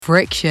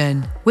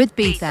Friction with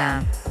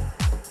B-tham.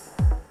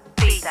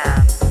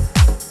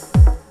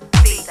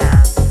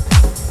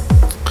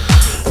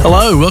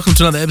 Hello, welcome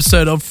to another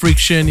episode of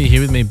Friction. You're here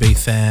with me,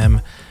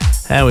 B-tham.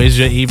 How is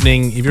your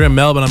evening? If you're in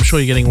Melbourne, I'm sure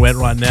you're getting wet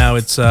right now.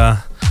 It's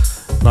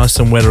nice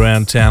and wet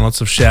around town.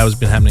 Lots of showers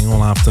been happening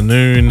all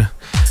afternoon.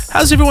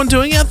 How's everyone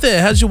doing out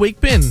there? How's your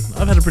week been?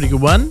 I've had a pretty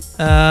good one.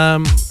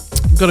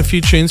 Got a few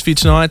tunes for you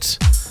tonight.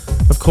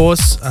 Of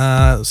course,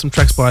 some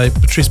tracks by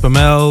Patrice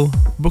Baumel,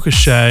 Booker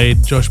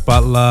Shade, Josh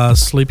Butler,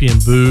 Sleepy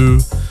and Boo.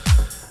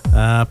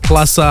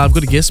 Plus, I've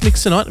got a guest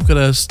mix tonight. I've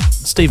got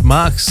Steve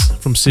Marx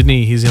from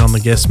Sydney. He's in on the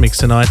guest mix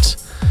tonight.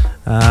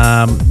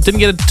 Didn't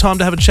get time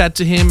to have a chat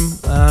to him.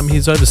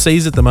 He's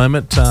overseas at the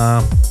moment,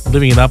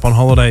 living it up on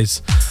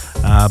holidays.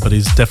 But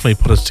he's definitely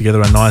put us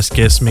together a nice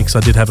guest mix. I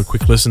did have a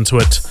quick listen to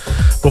it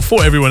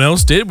before everyone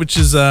else did, which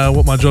is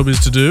what my job is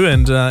to do,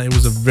 and it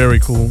was a very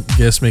cool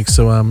guest mix,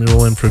 so you're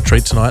all in for a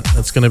treat tonight.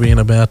 That's going to be in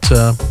about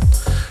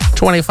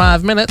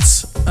 25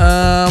 minutes.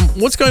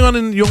 What's going on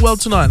in your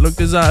world tonight? Look,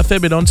 there's a fair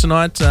bit on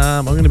tonight.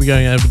 I'm going to be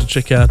going over to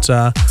check out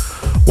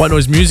White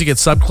Noise Music at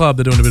Sub Club.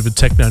 They're doing a bit of a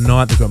techno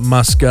night. They've got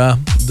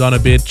Muska, Donna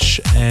Bitch,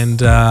 and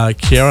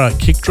Kiara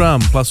Kick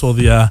Drum, plus all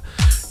the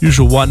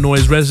usual White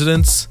Noise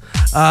residents.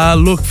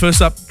 Look,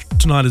 first up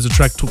tonight is a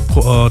track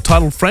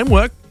titled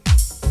Framework.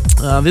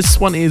 This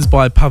one is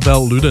by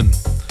Pavel Ludin.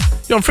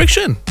 You're on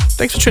Friction.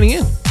 Thanks for tuning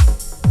in.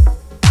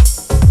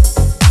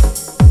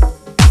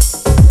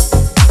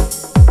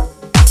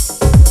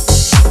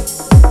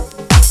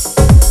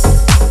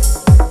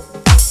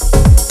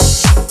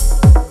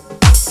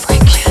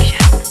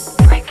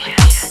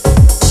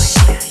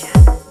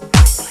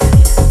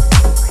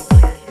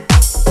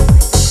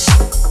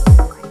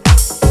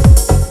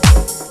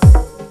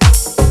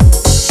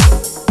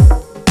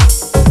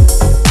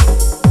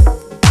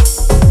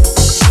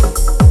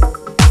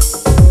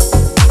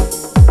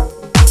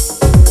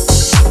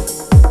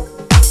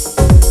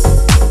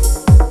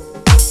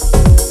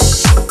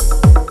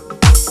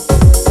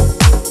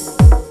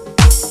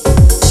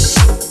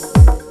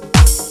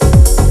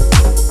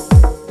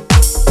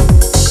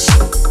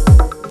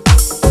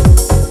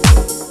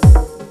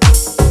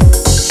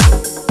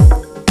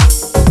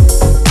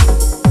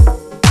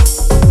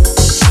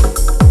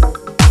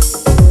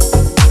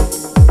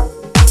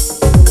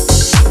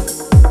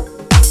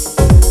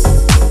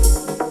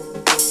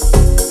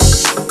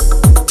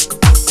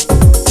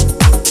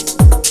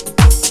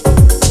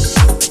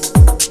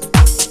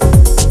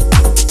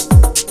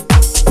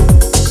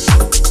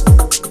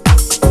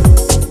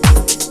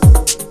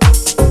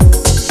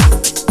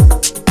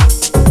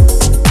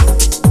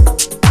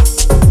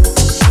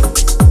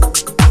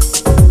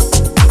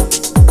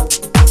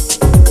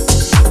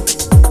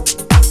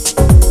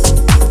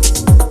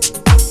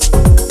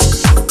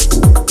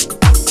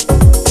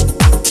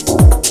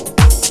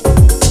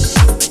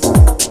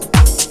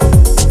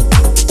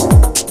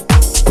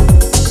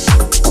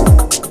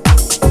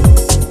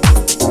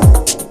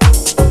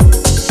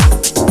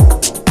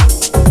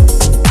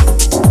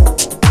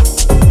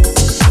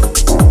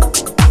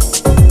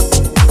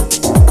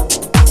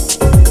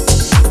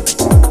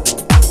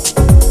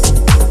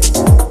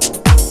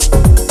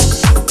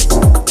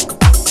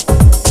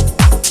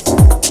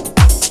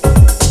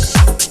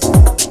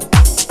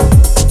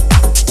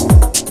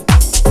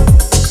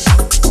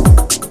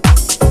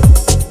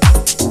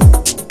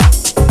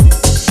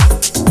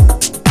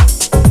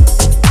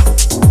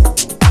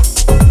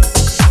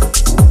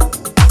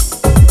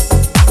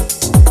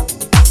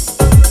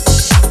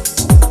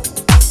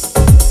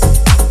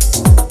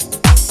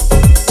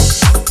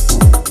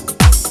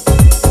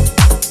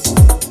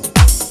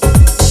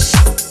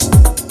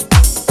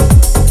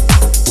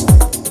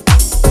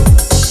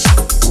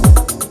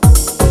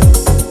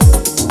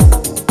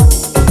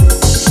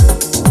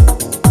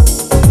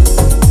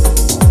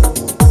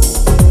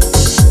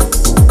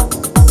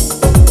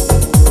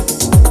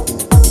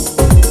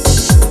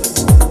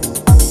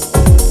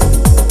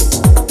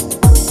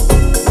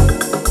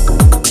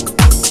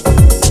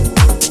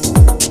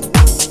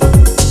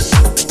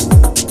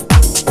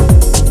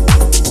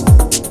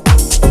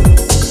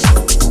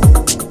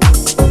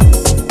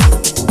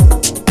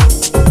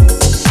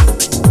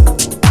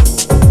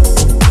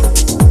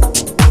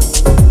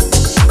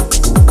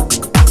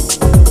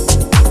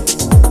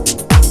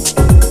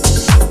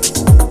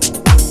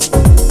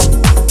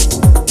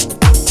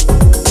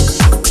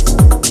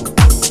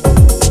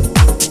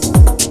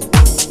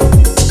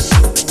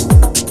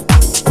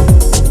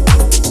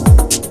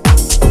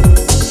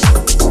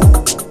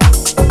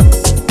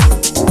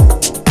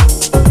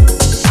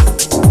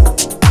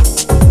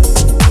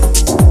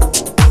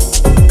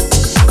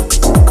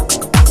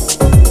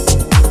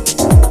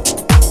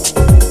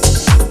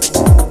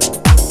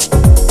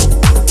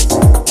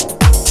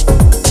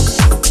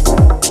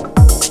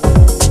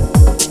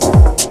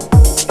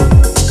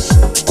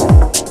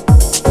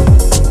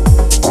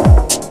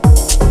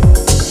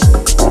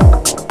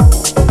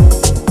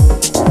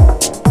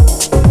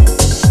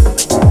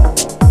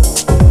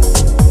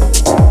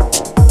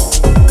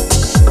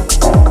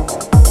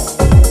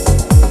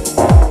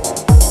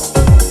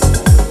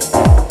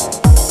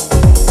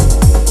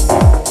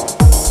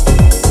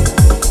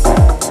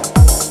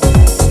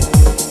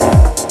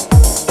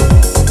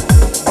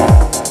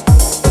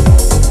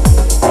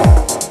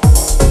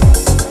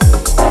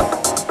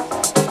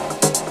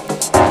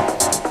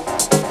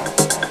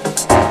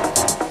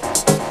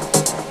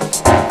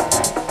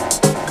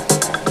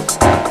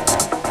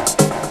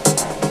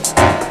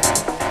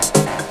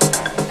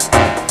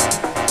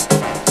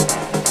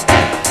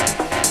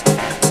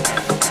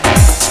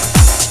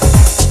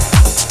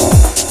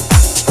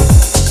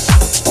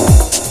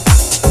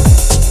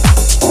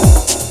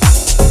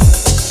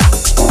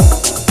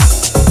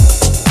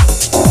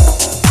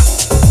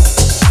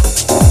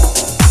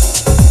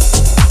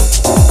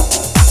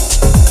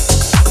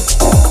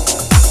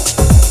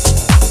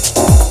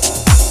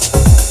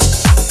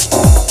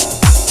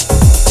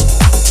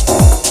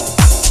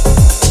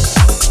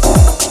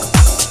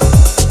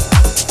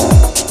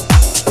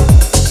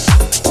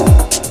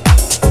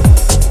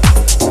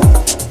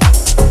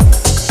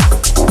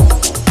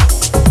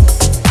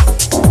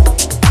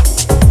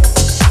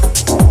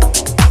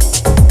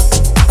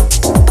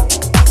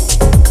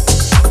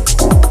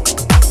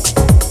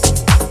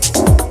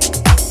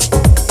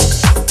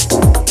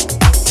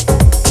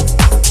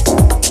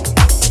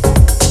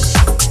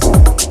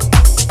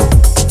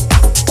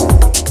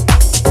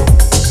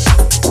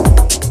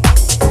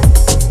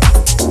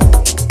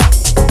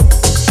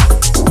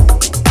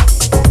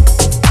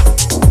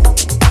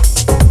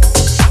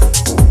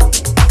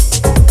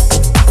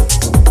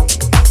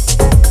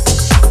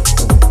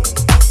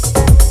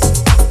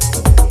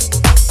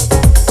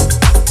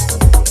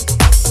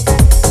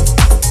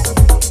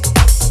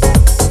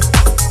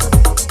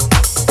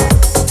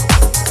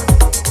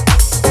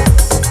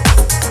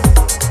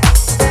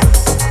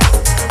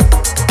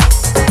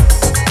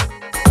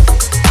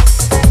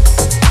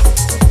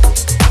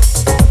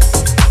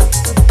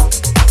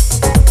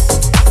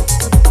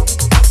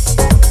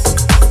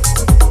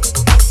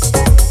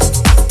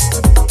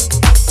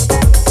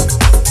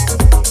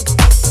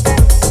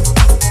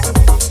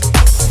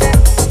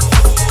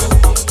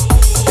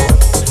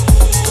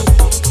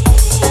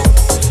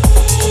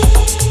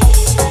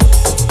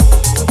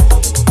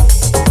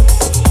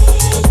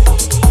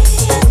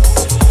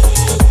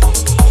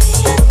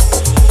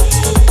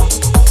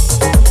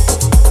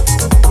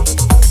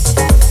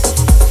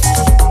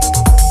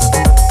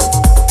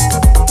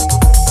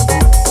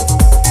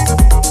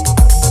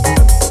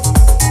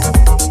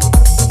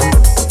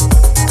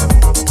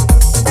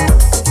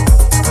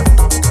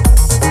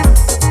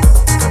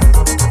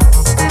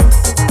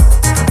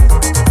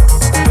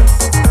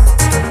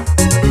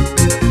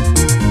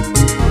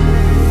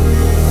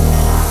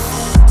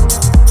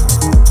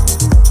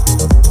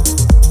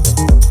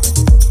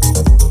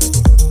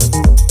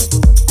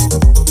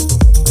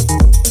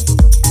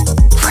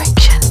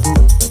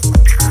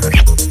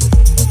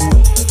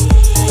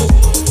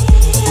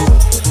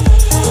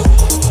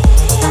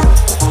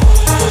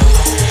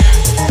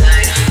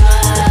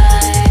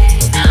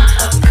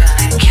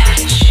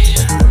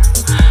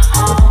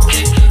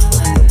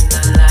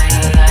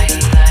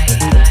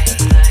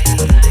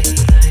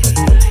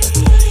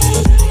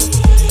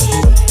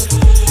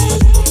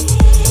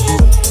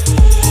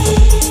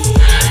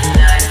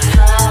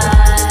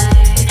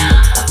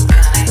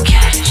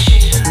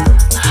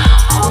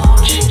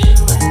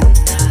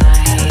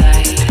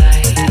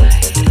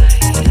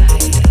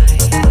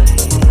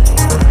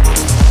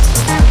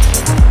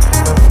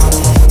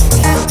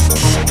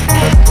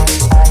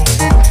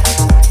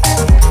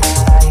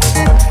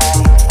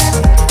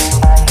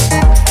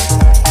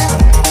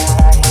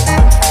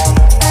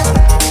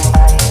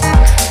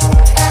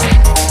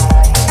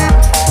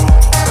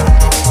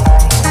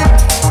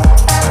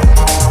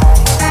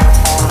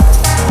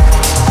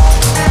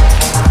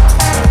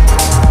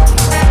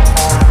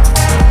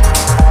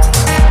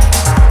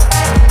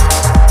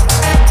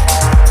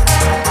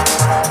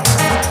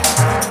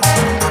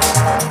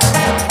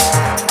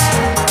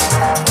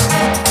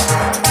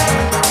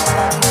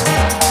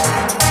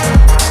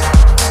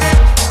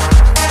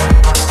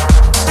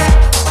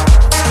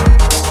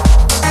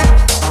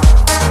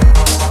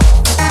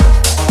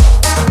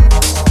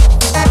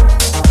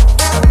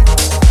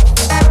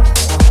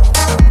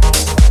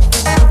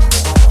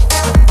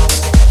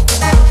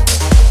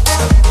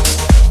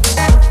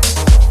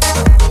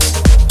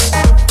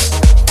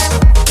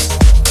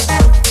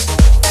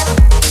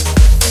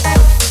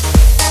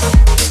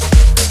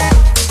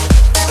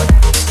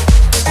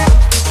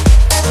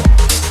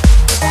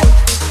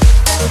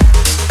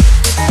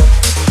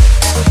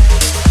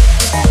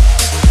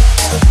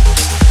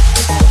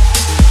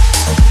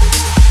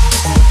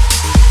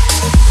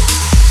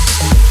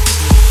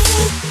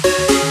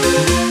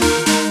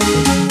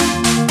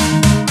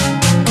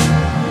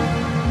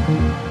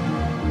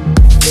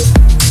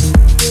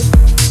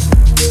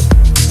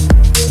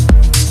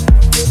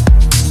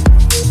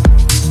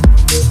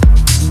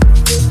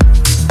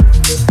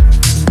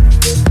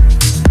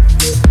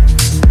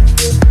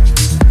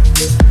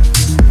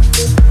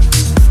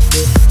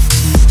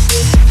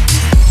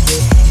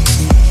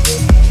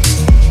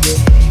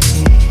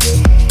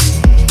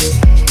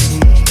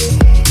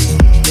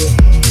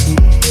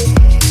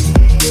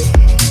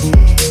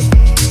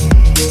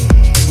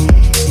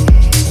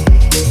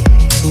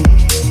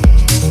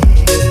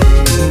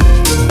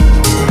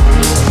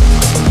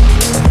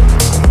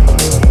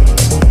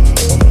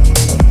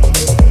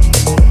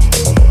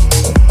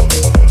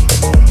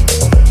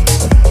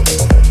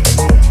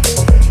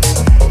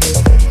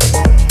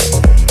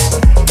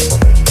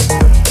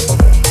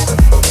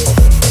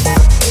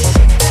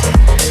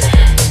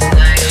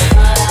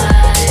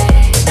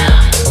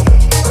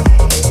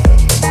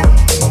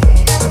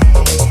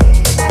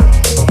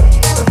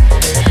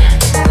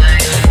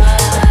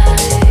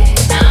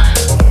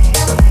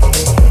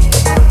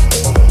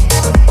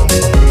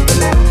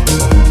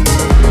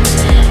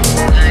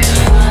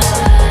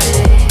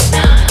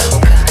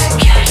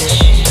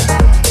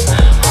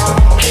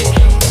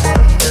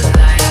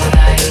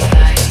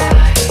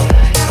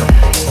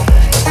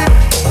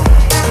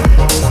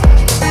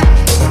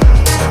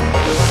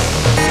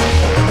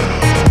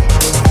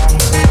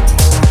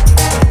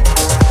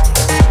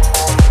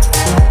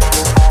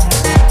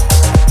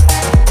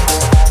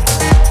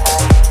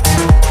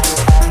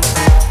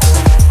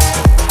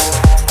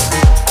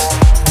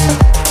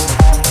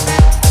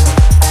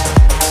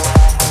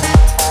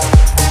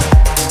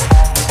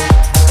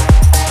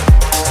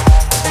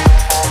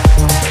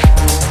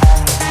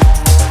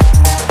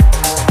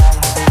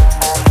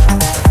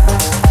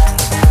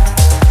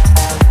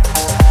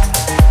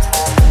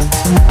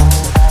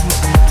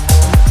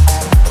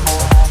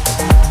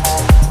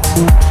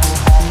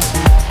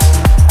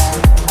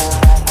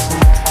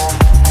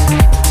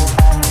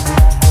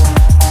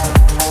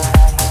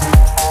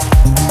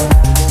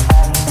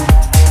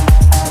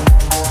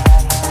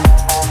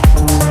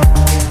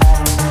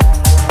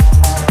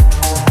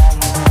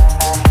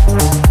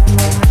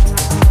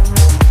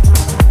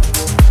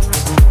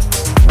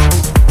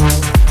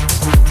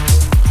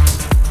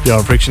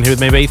 You're Friction here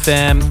with me,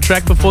 B-tham.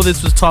 Track before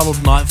this was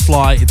titled Night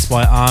Fly. It's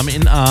by Arm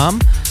in Arm.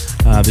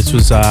 This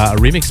was a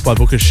remix by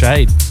Booker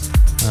Shade.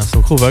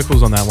 Some cool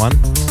vocals on that one.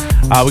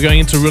 We're going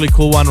into a really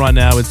cool one right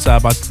now. It's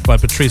by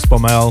Patrice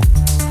Baumel.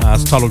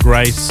 It's titled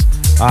Grace.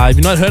 If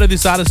you've not heard of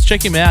this artist,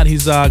 check him out.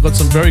 He's got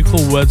some very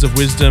cool words of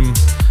wisdom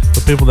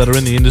for people that are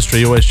in the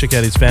industry. Always check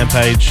out his fan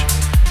page.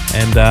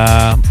 And,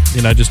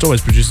 just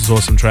always produces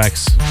awesome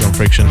tracks. You're on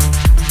Friction.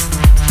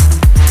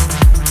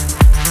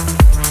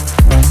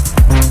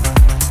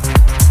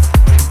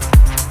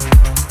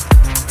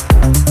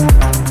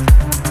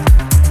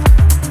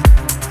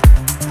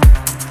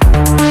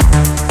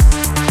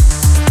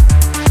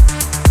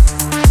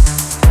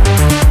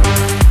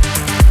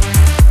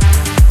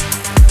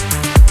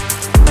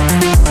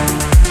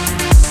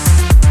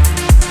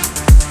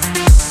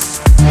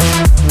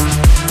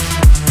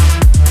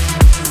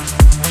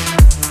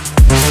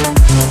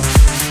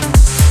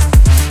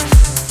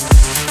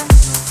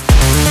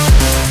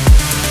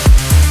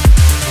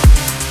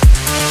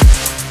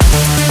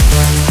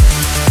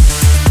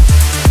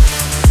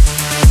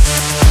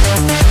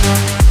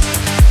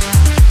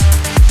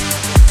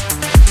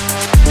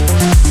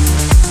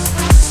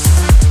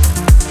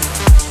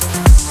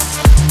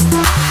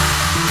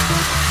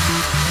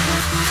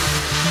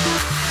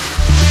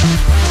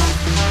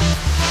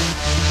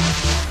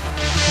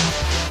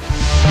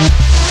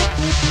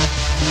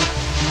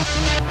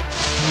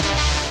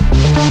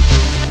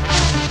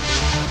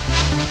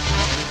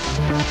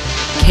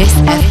 Kiss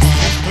FM.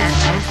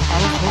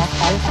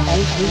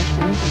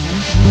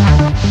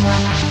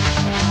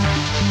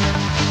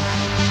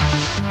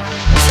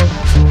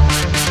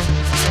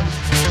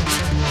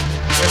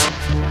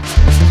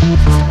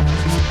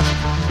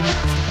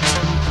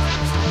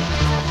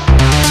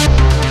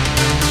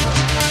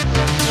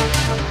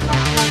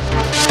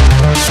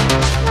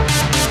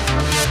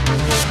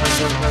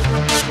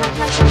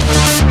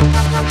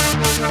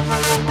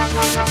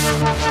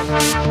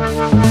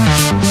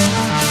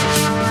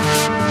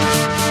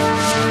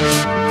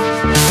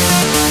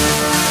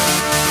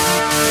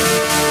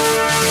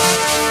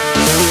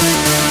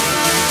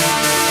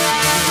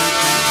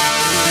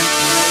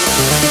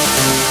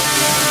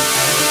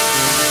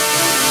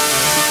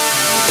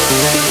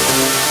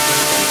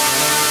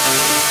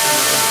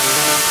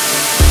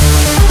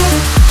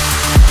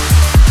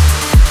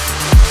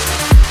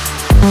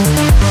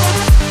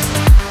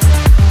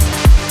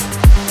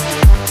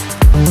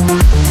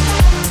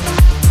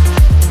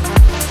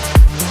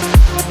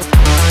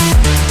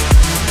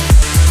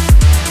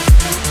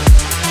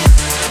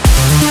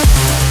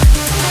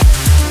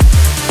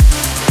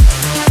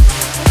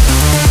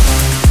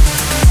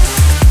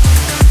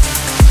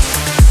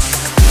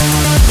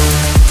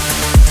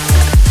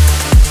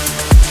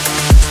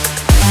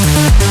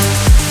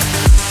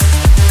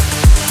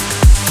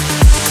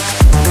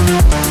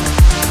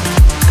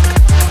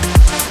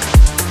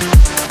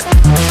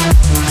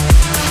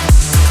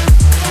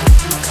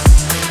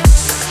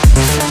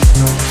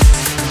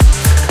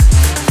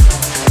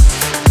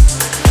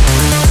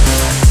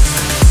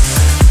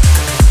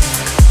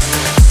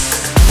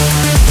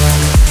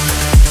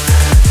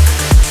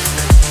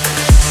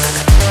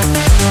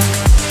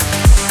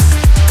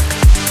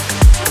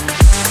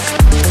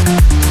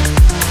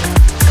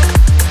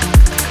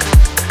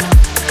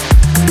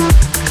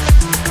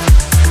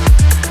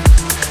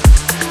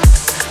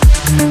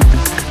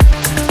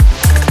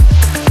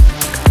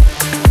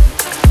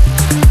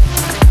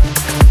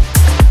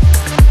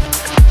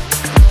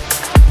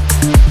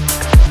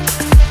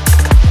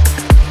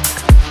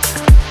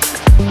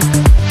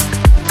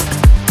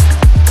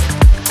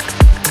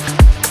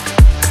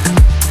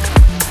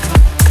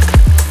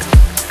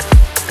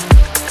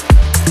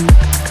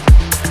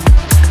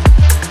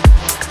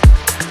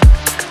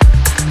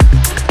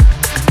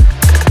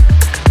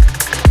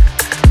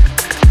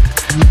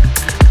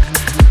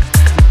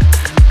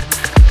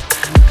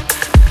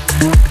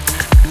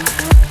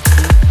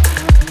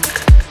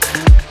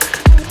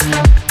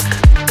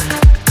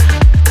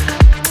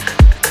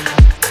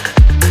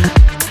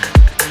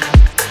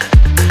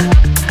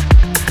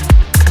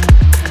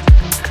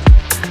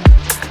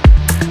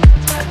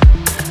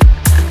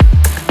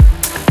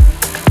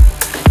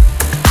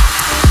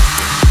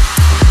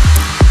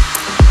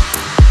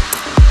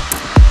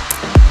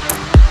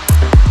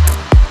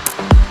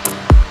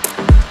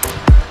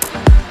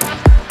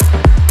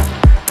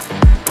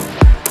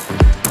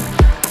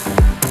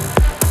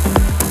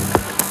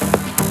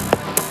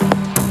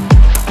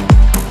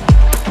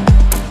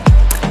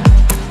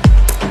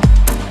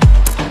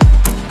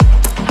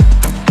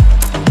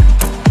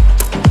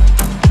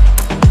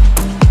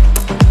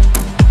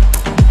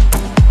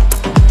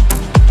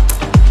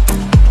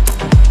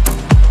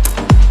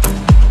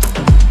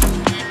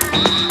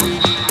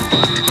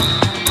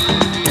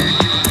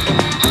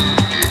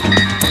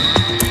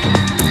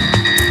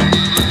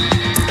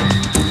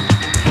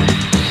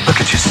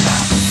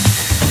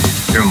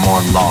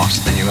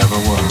 lost than you ever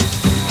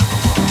were.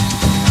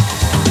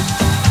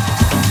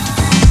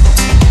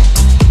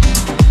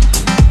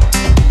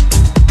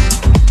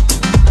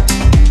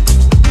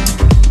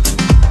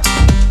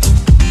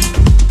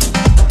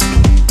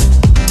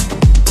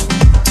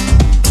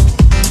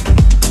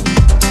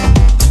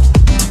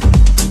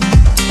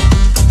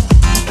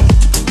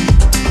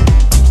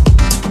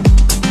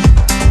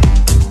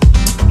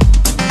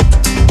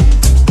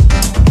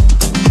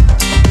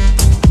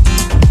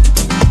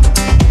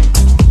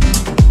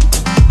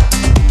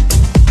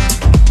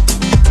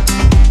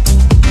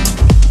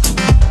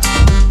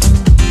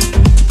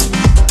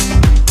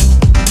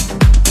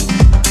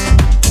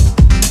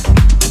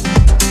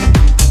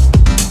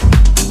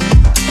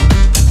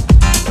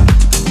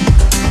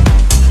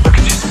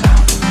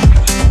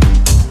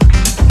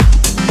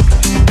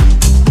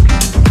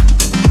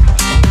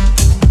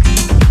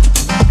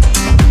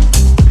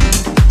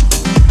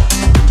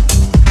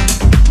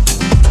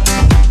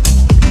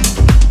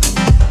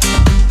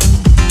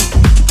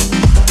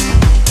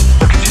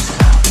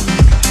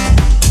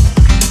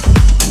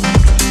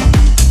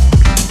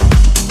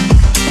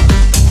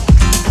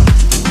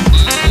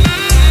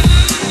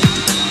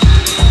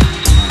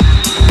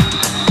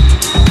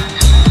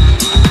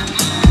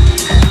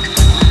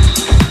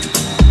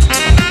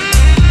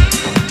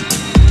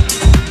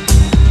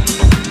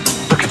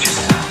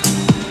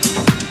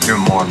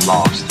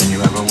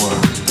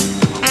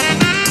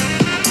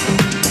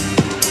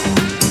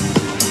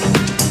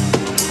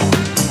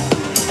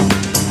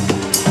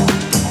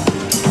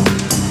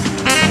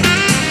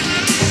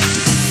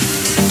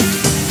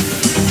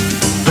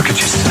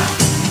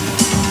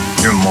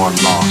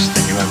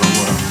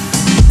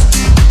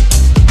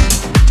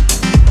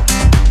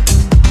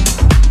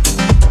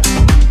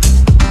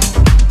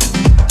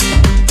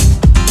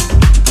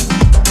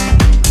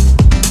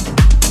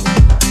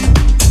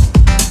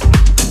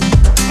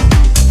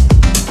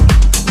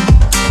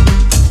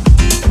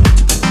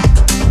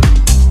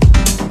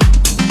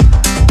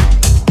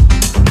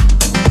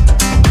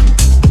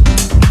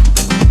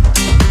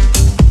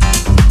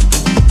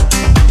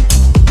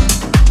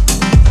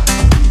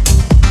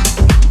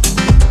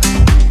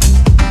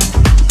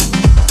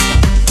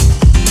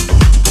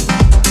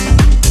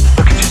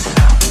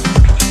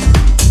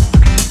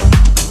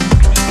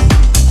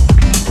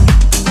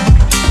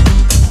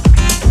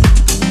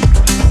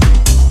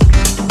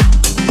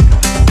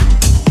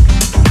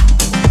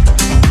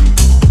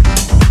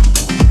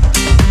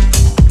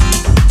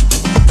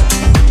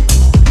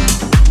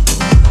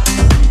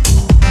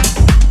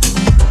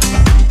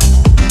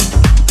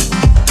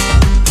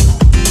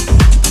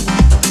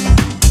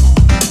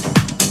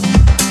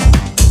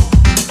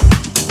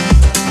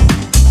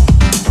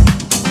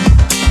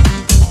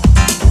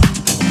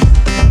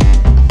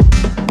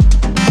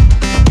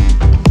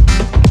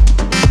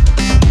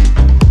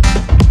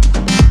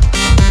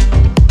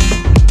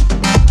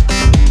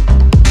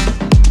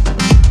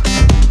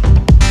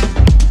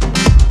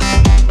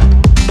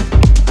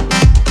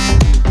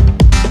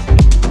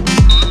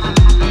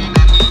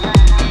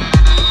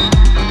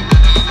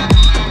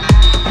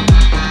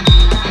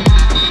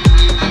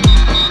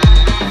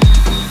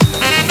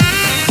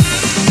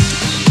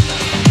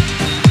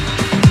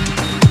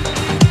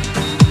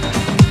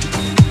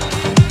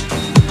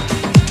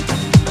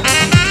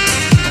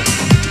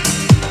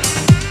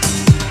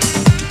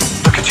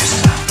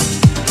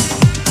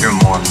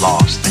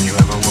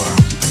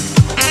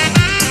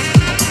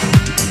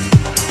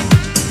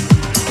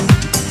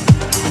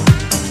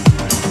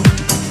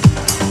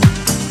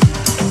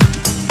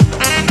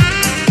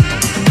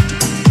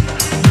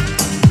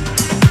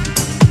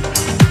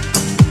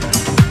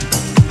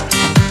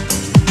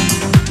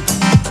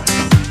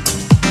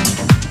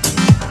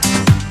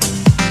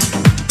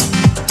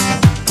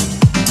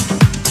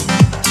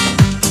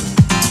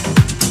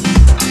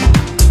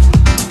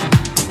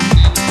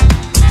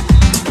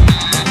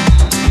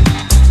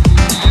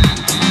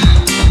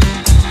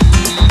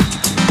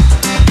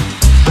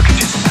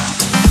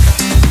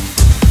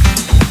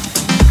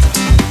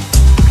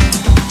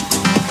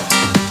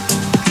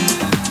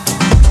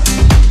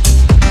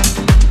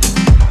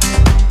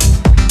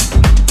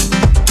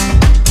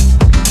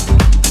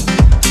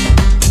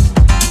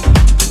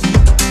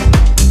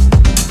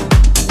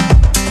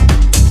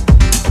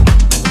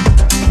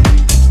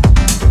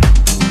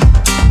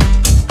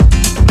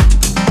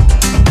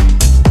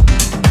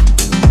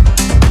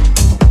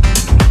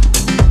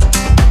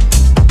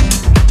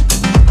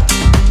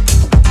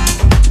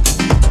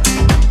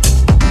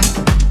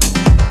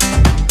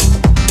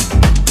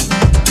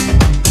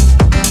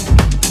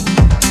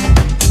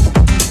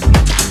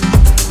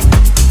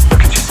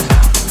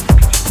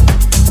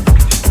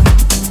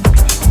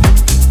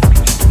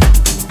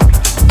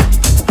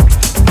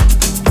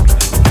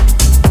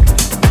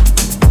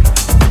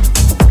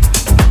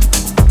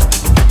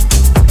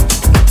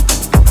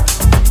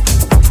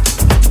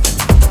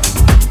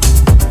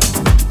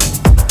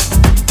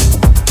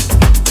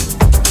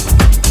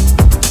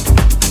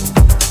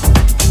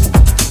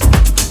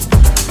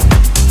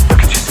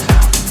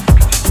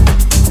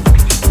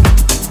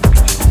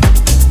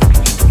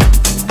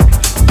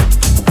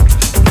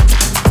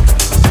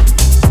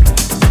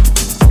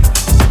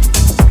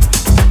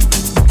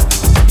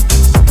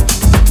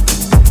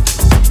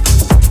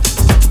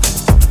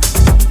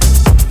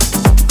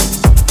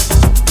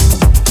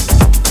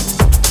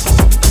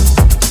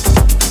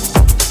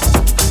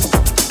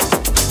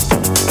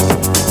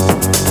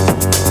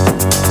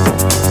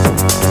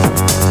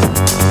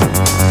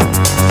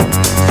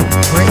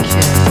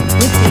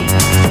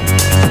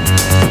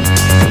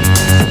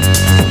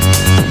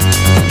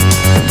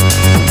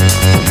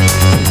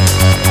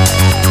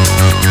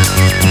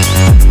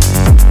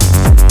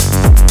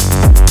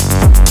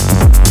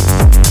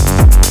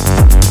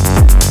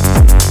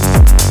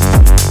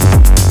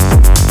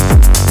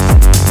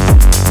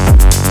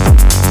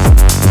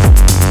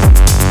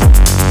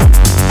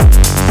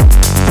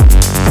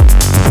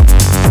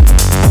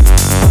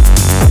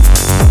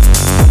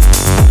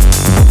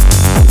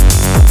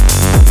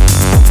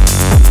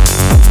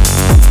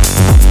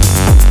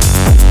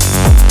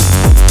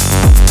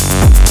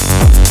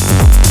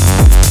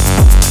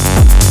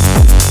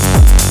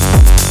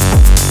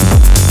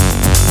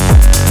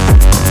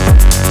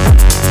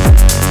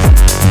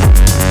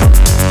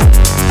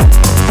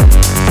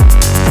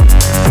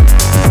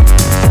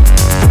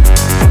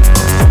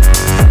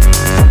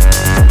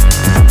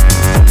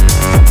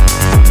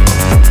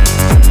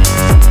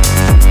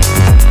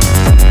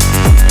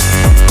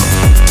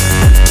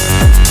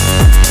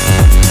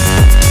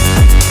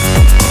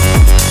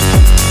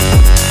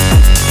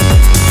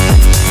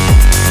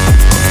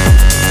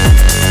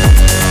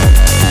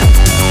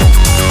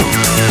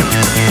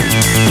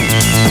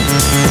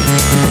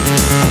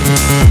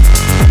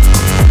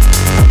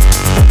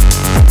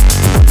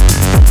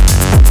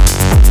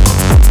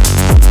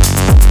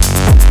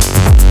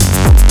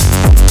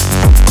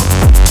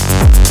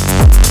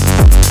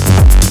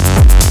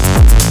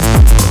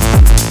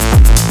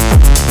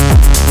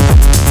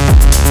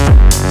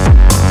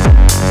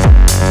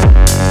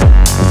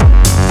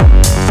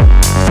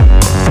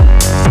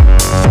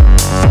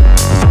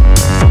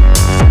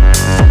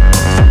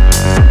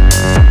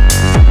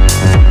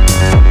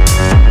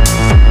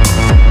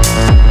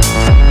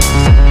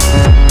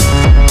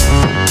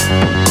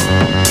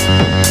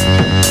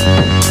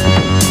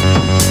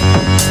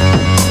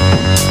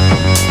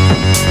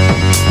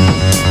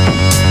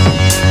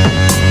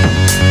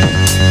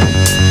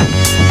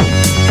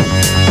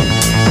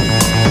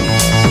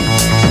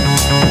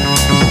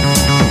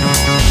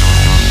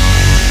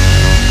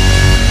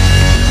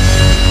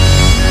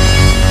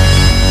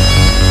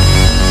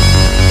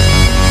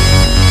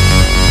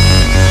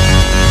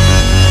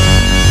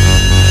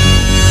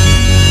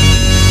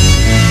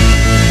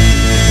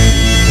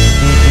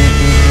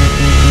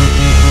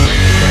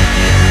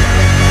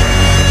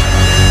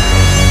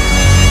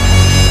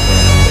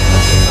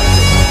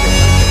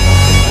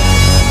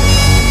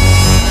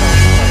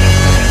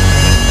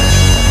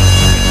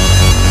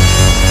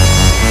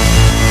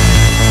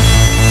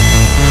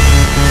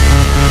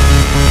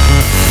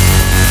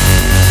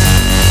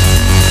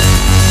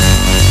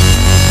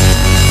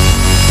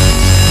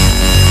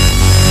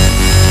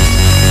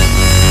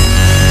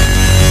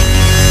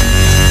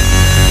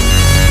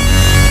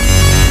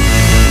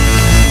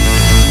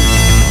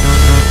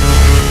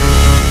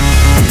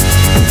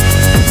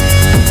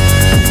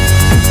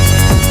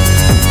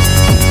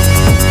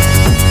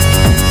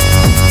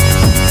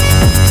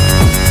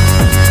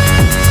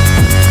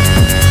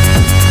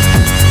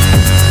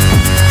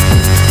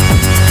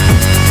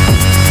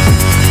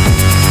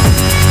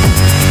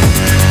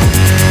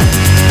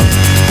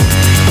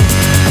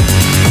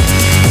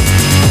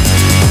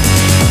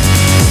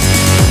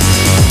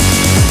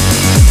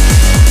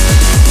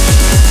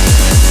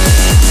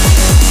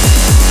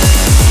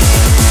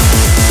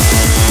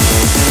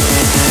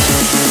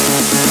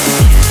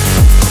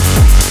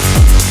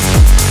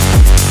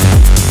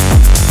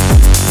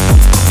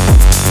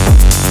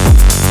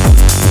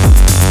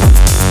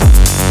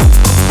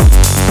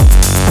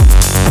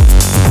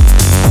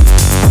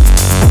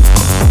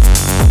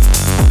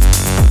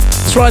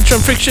 That's right,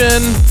 Drum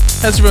Friction.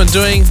 How's everyone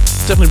doing?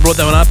 Definitely brought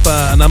that one up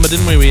a number,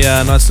 didn't we? We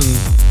nice and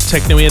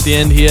techno-y at the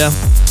end here.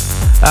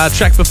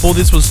 Track before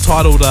this was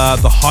titled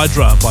The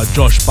Hydra by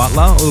Josh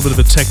Butler. A little bit of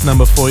a tech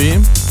number for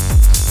you.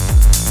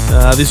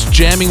 This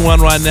jamming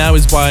one right now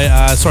is by,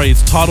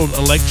 it's titled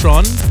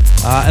Electron,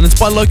 and it's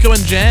by Loco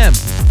and Jam.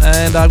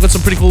 And I've got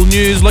some pretty cool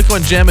news. Loco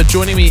and Jam are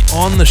joining me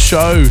on the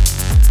show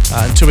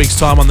in 2 weeks'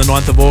 time on the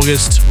 9th of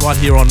August, right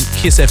here on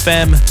Kiss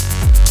FM.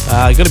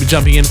 Going to be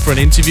jumping in for an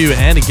interview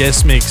and a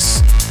guest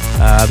mix.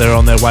 They're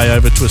on their way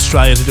over to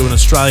Australia to do an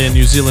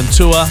Australia-New Zealand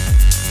tour.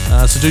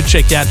 So do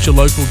check out your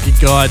local gig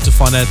guide to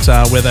find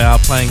out where they are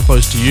playing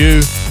close to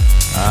you.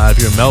 If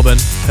you're in Melbourne,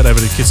 head over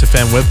to the Kiss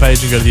FM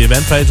webpage and go to the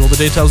event page. All the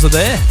details are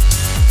there.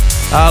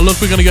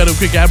 Look, we're going to go to a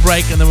quick ad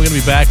break and then we're going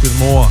to be back with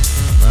more.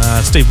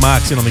 Steve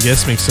Marx in on the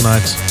guest mix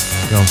tonight.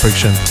 You're on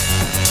Friction.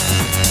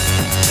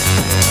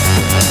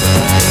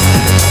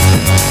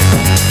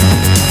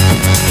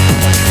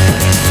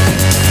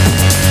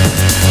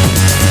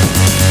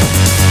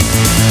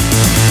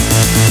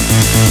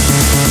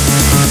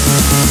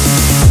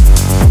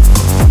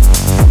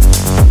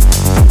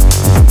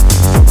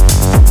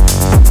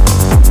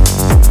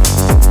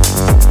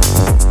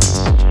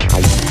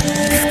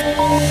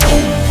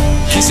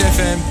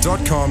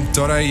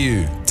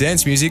 kissfm.com.au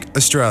Dance Music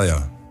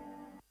Australia.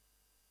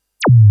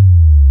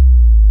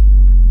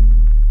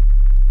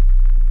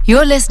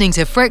 You're listening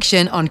to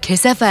Friction on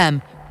Kiss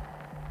FM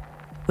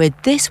with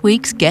this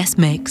week's guest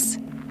mix.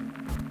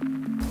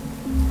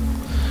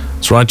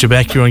 That's right, you're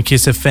back here on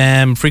Kiss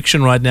FM.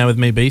 Friction right now with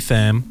me,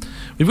 B-tham.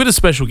 We've got a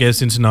special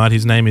guest in tonight.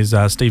 His name is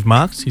Steve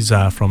Marx. He's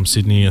from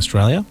Sydney,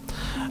 Australia.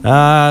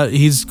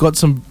 He's got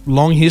some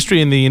long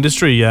history in the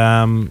industry.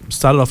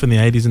 Started off in the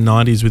 80s and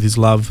 90s with his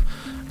love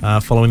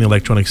following the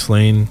electronic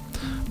scene.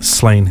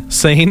 Going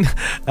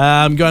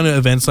to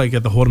events like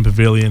at the Horton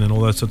Pavilion and all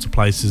those sorts of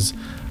places.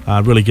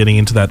 Really getting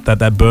into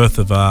that birth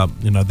of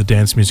the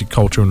dance music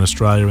culture in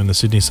Australia and the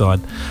Sydney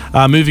side.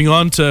 Moving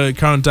on to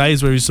current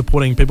days where he's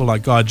supporting people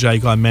like Guy J,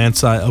 Guy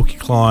Mansa, Elkie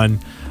Klein,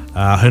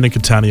 Hernan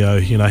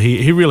Cattaneo.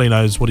 He really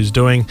knows what he's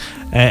doing,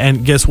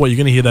 and guess what? You're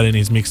going to hear that in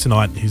his mix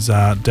tonight. He's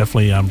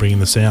definitely bringing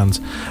the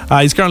sounds.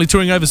 He's currently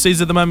touring overseas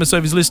at the moment, so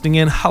if he's listening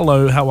in,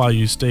 hello, how are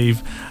you,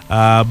 Steve?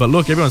 But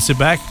look, everyone sit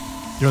back.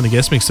 You're on the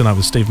guest mix tonight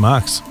with Steve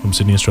Marx from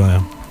Sydney,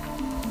 Australia.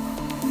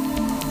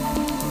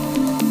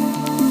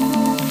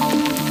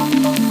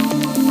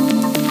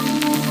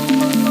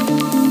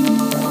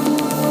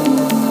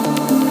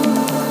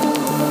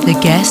 The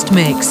guest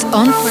mix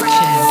on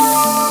Friction.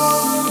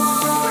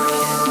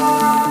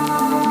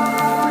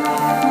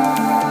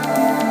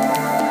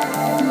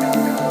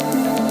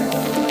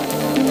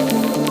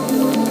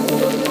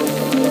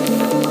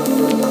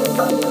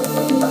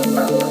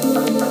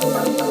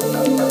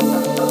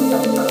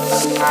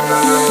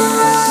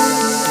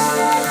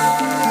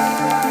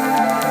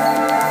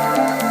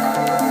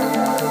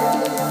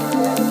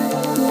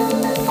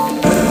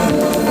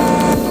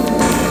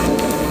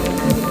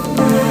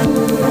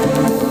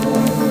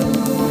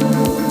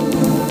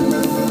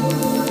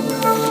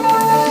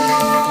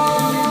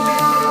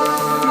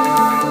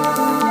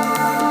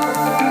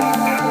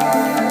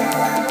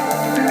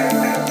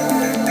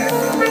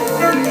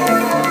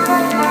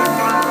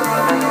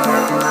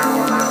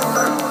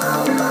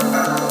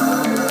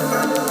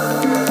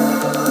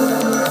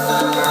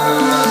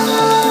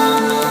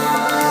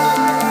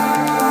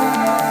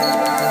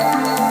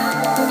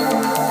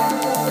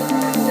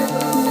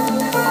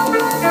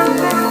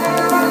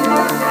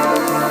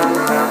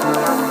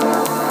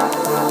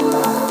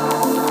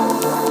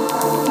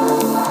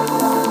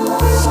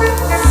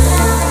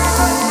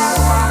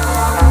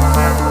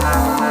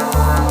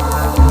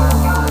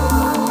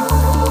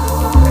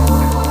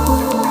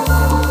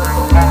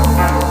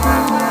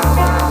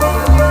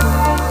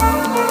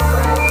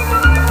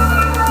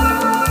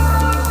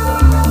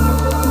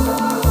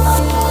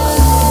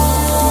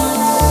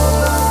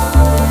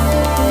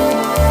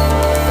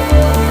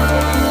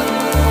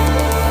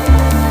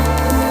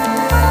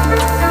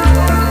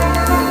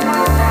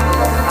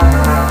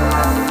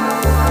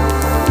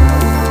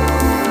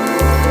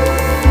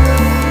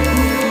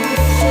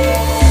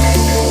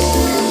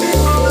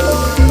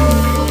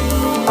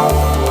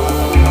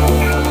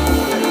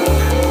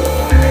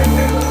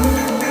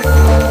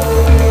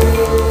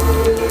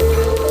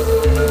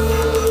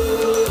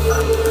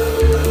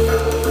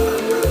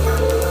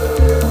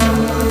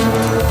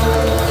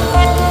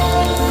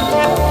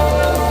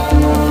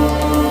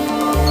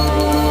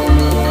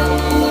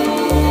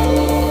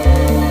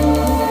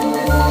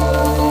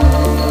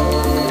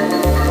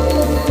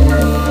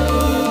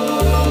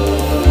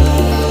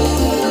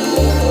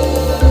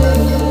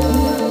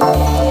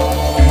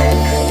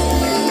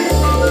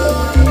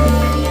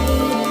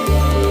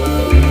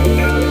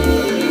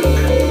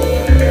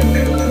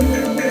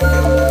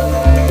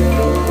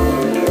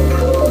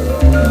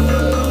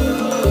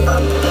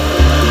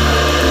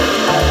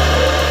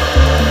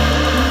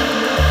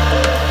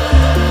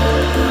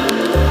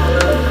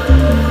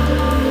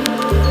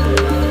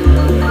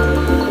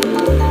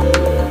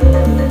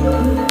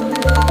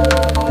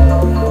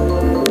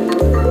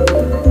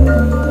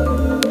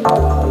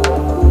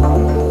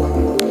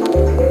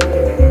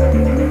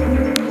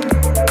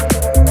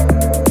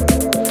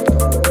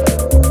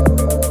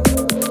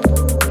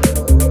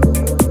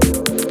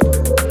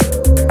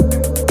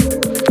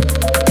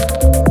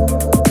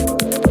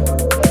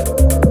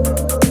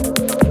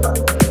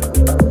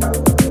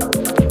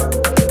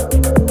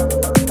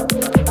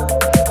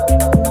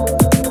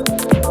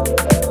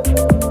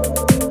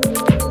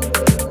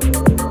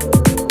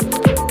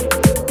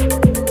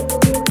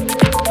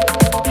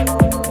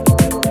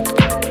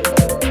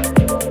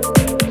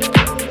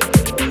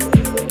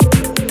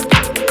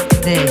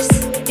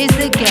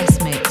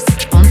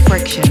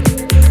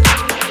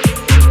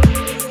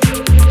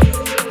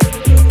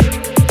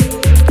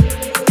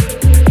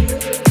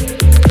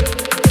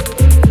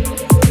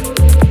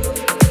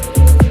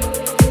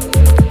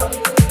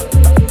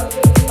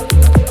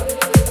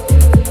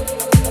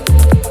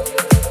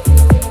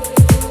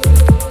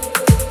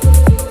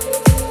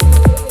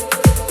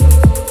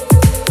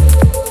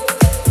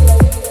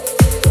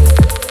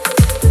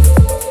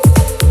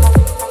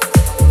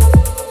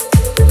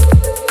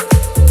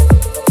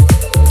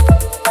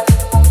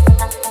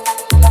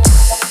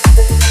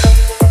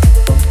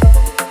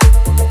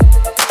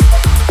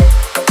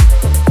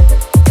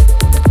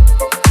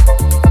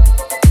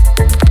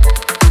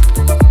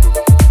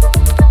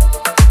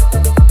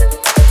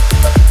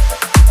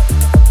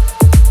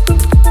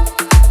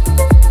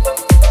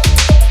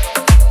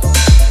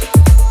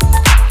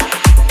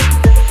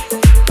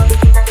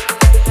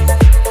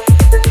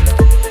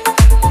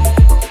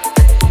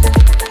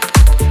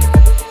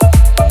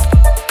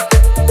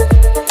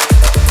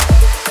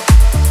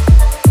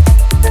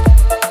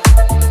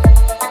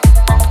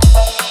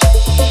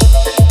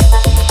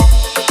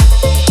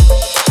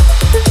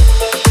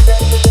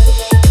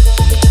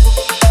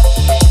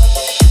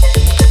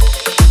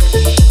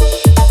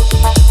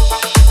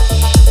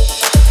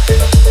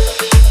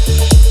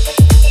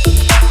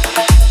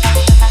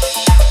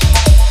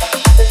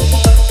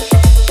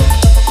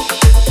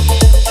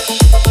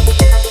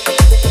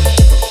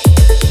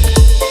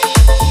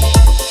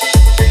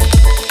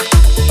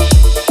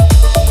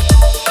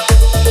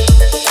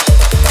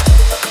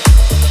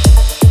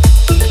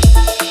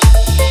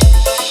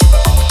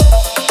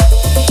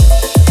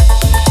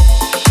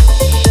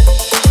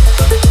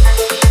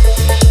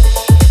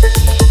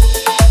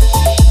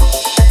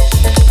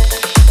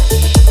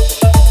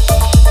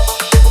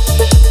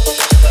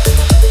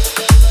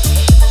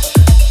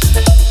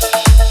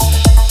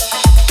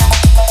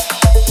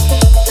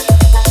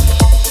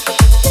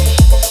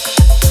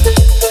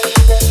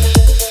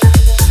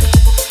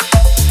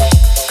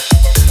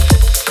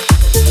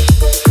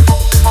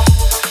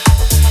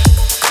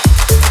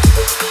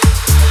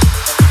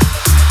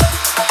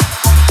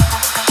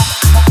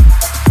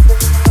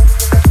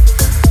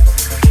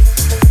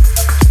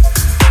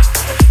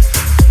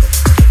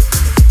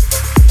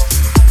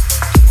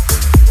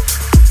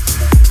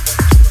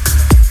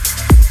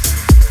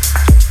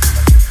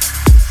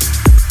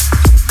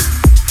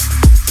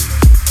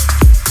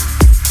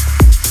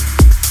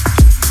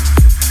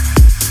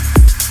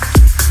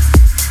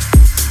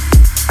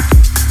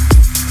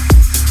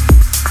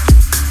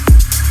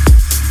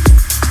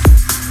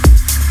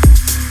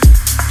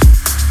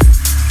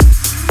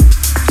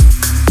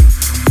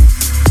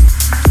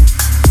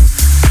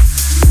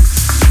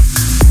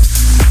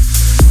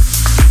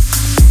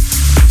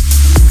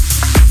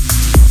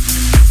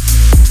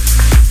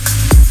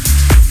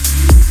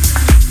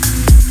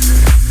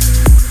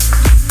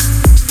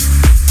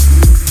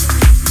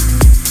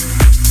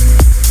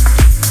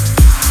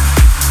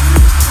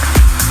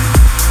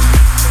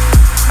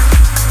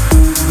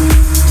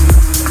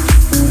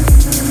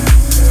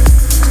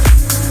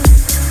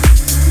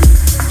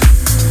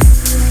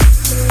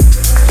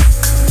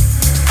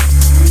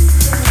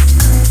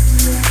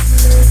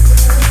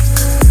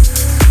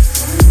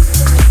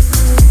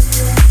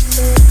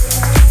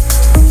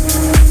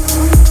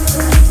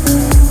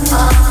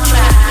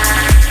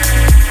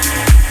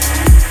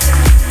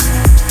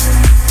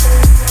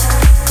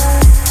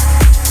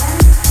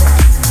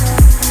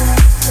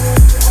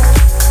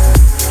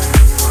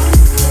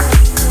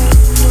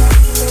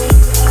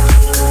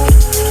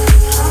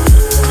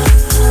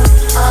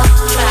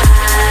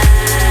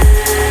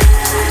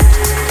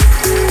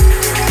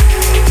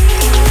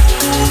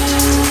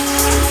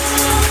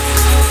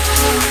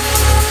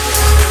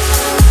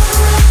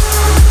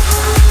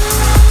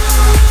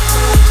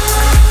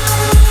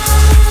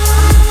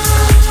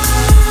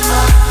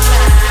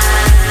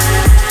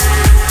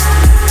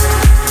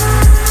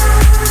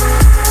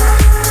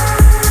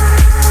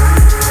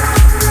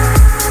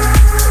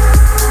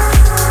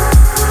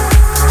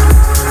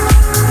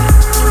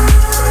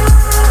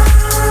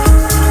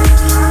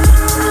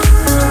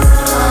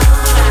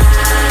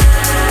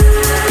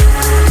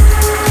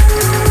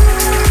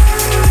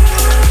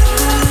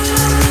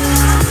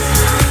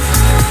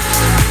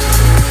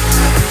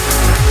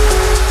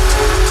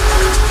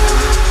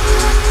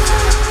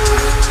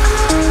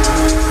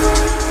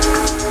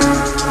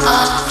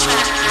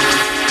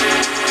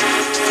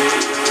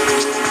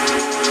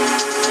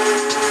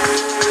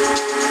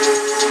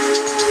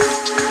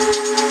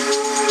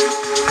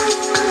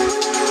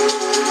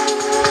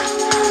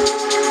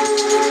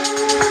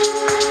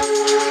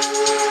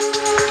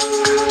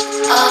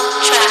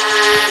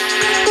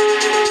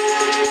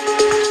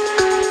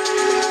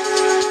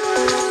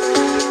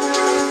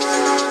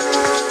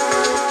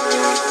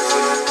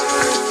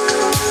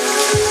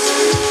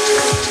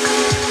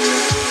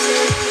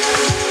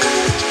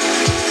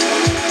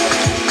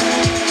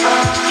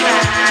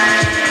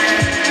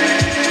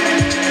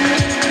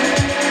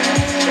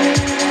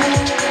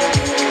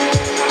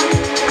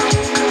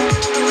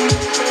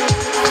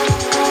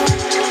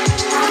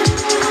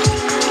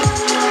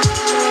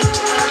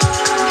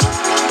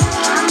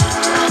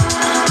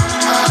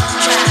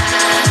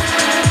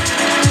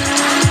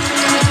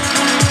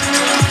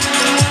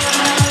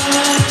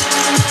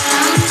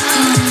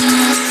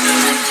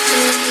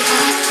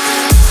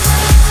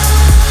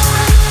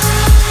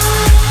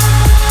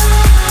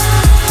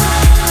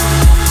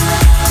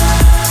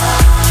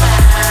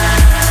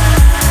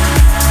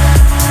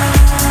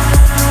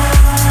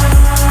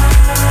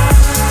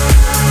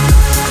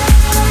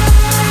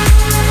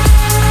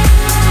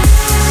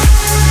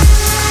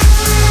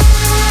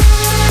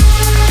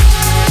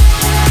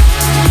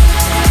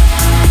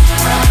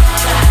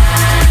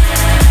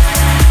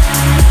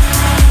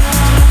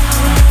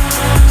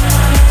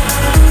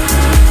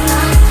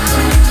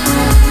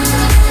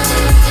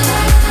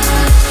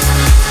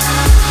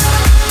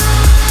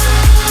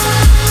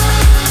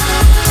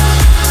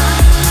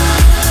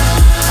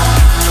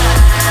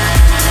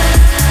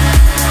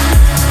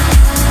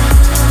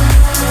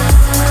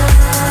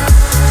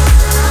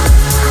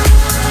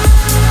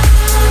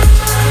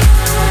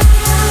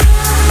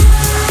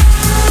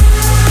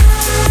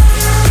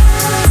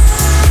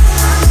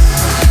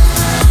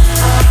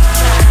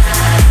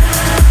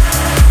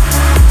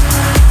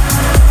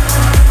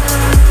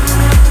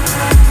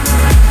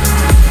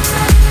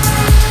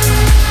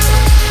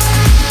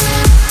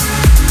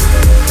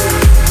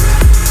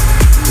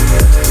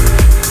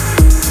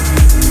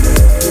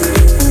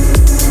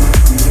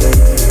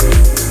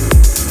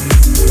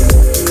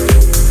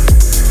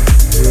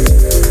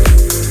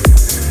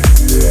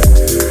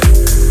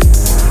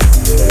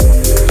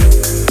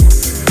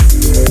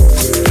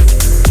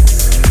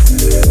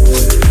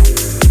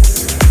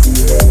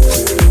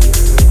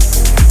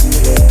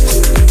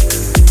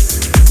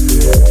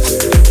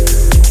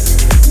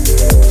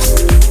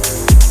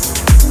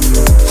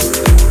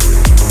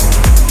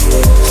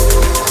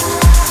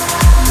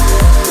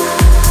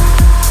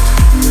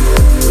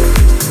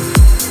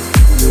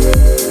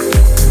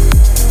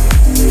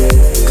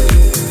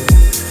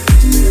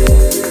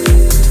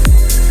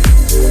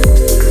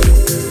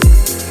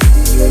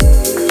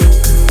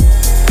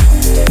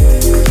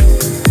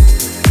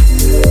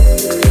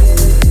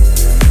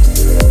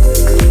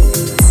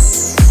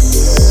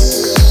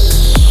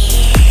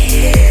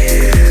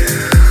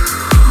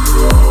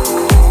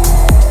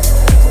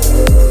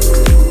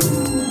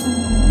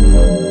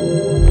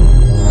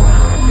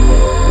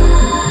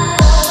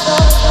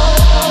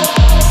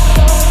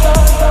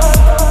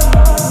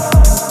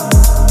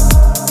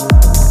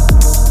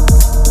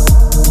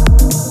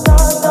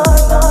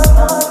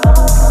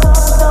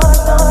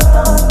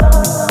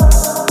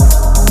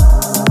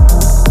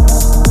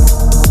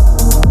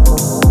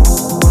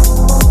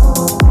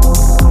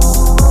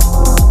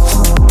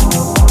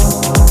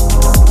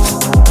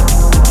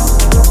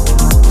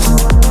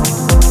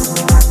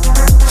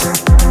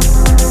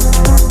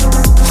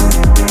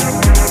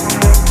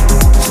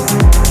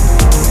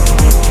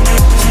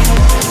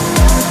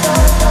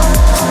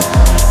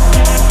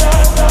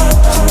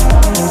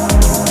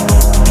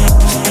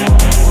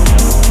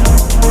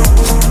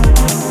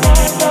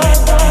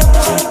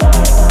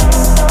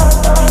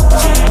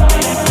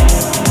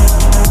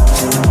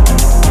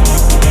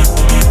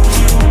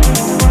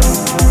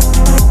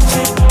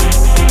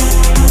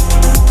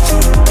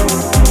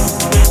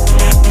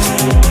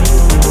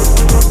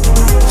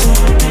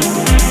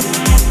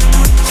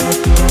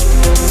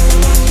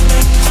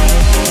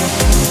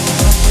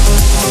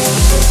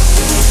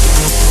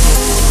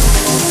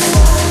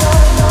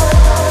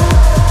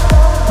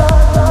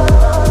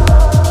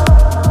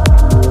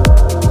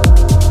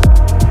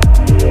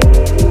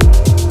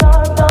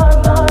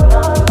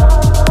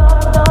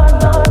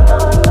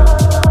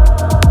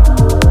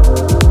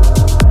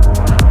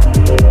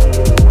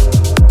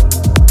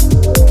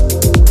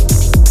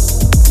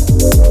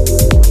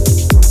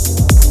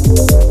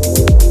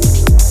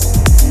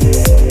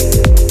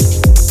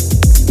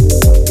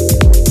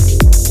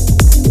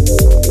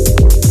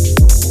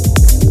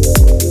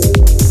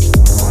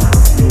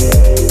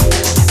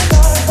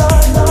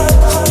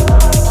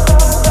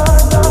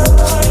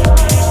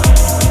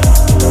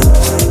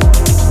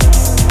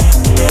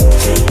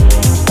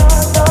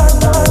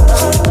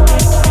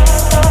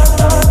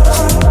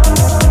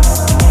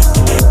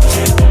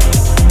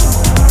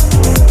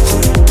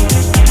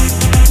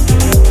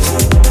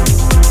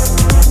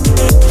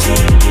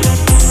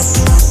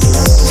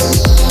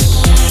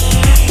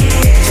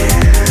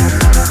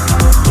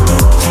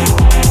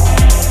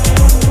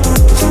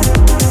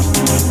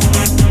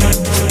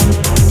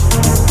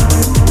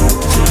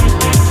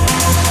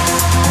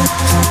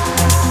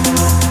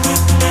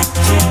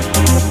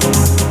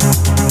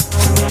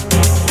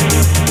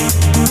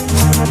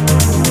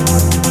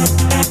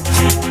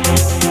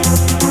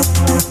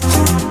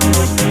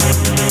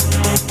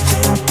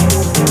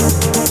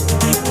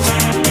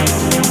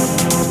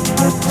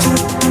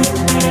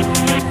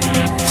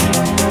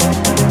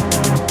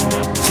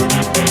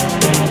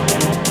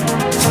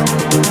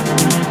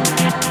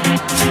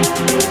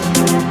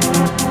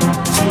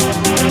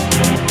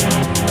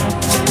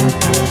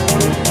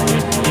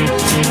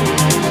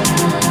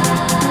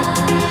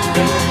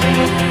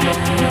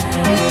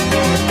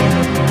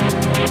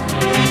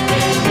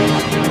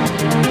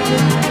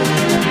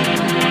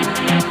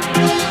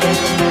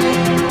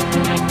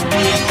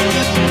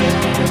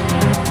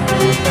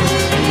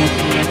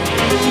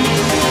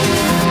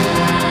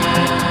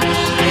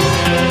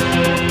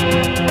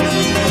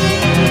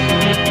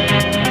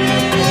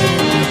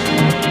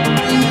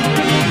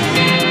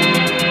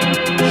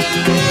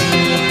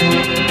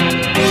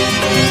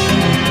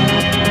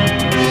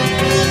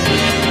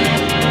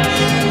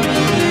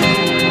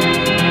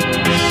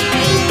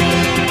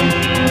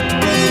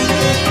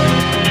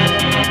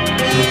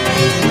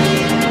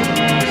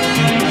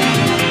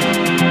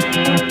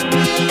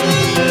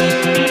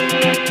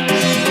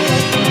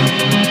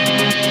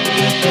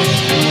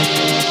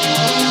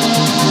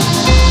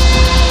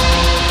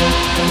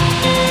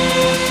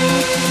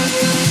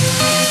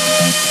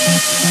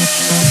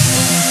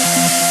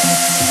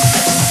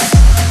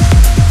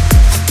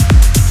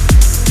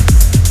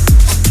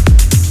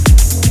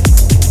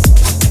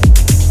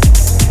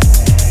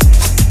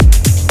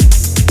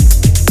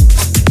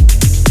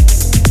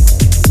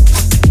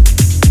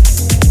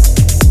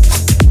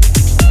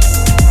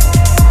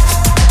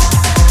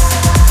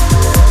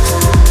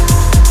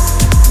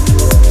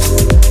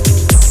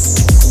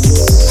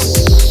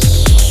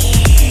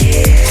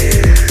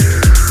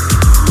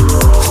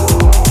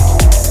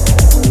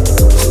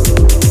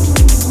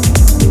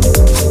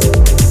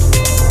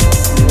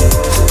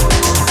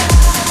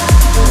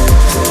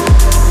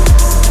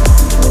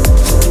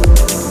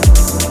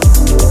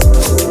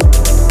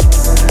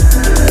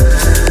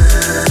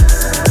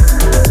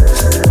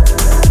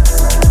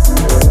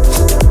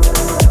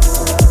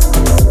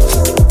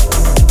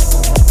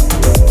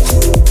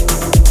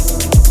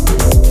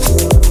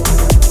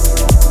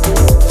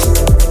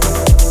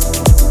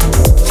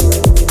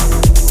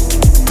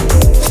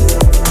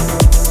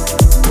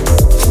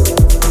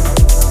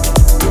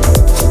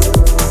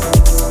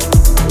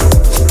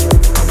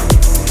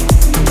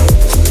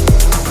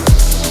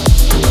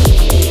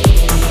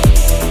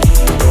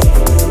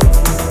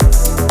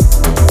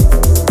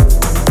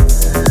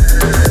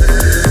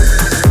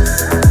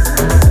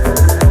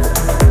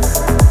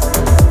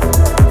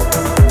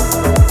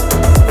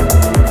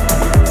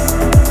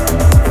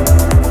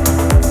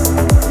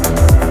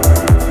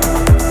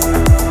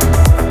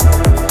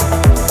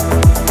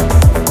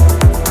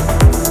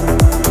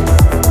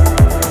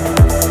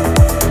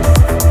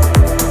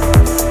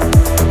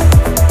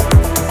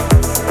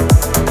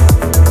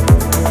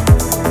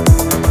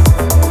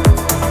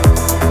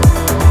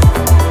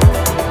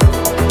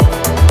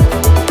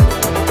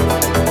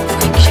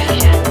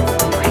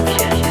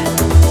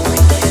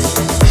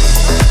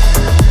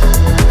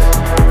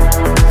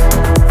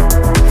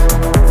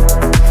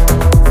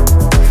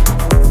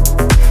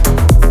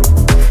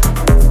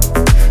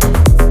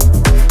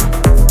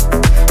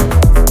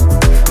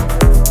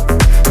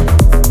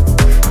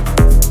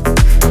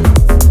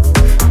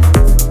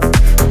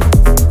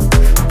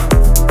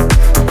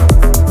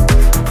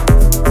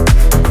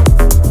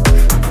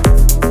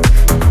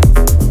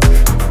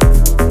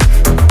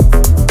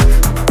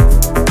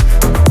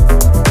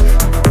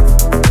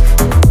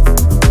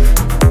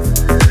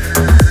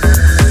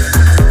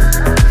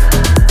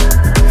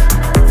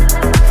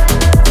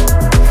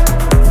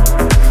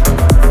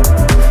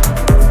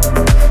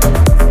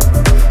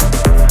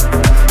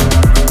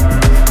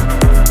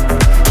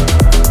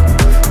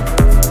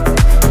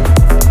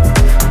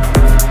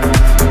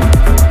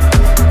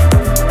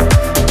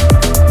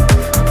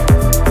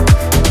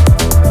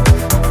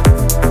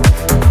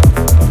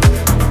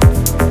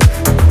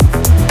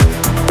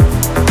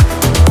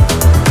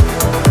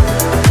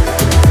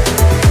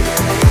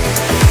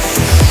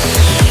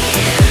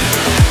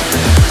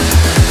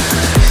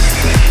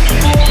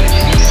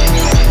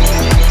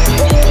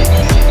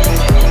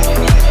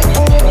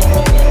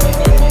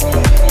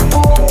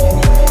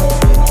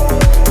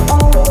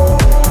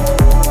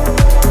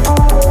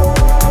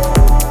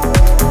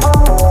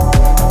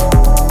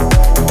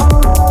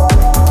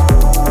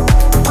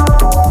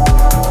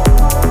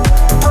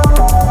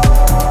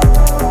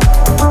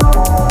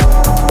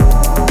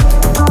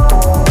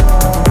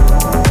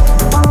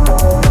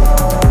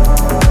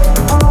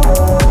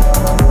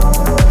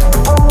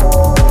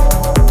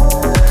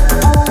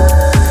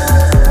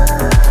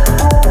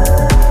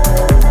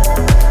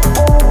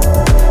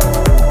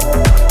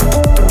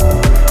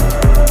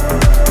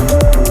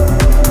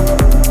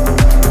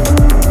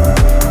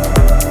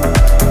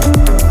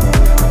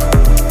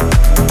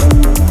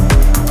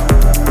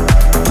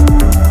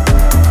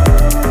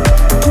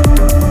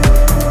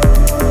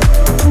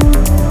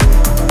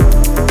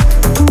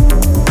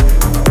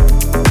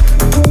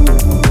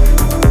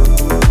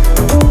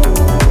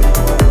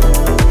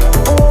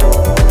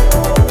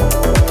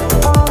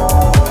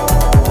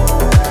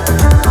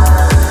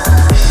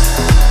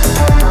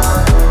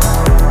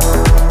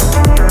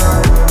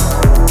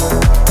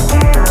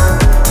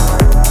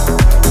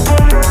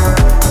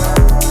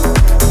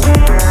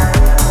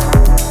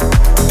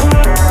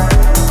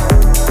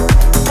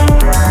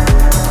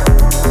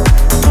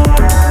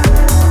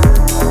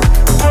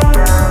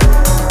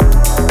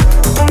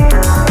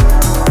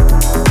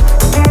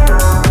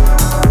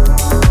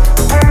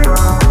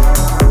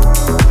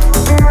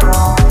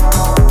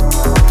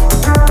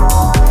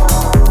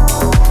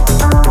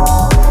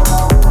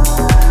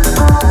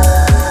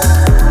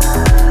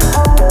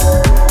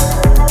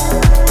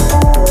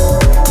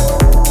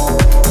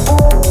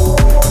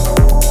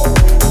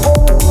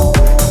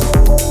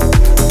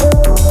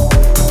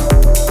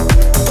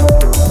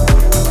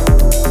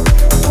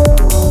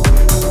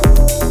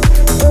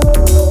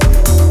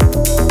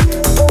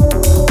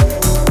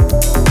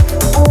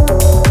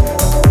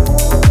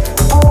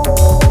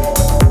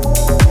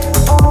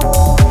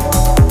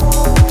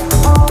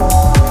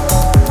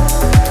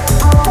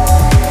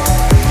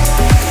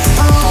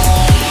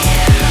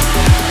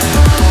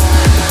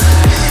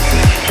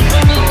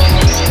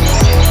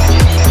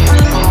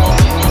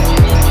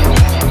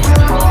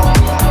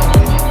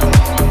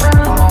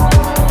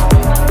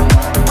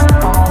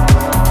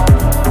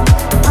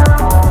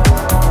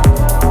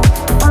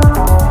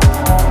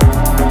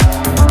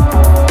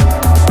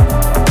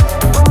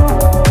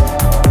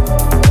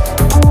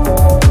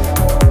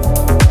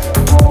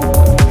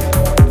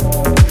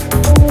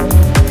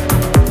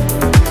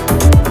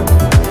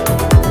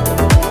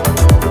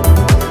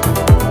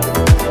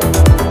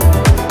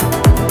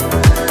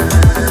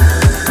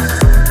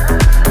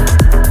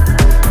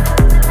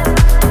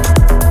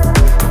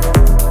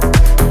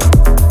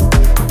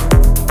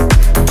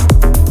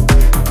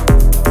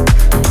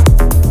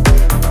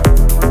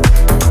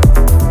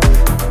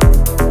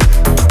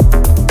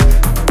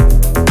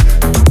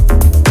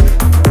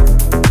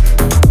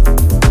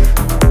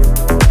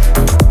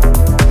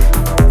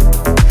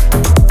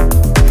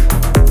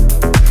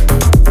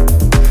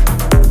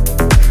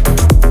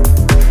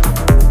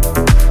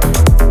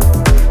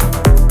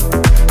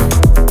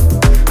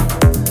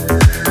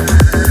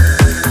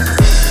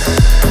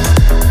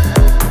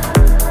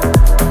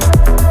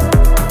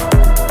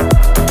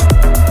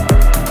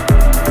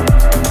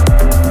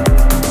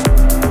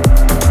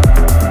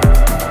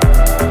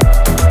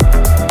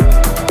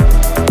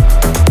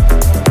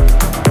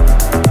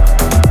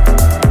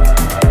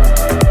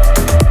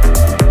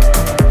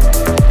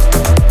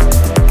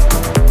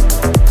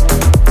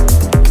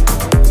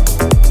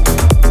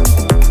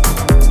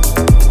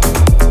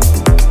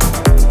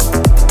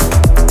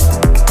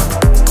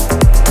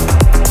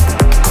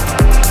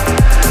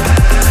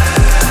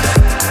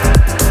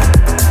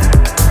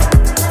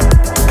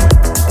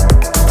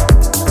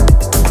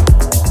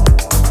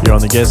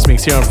 guest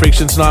mix here on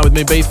Friction tonight with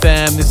me,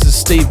 B-tham. This is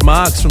Steve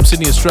Marx from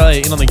Sydney,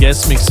 Australia, in on the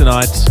guest mix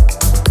tonight.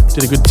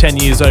 Did a good 10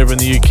 years over in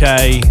the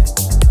UK,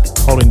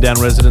 holding down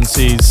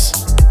residencies.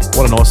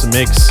 What an awesome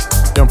mix.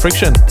 You're on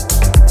Friction.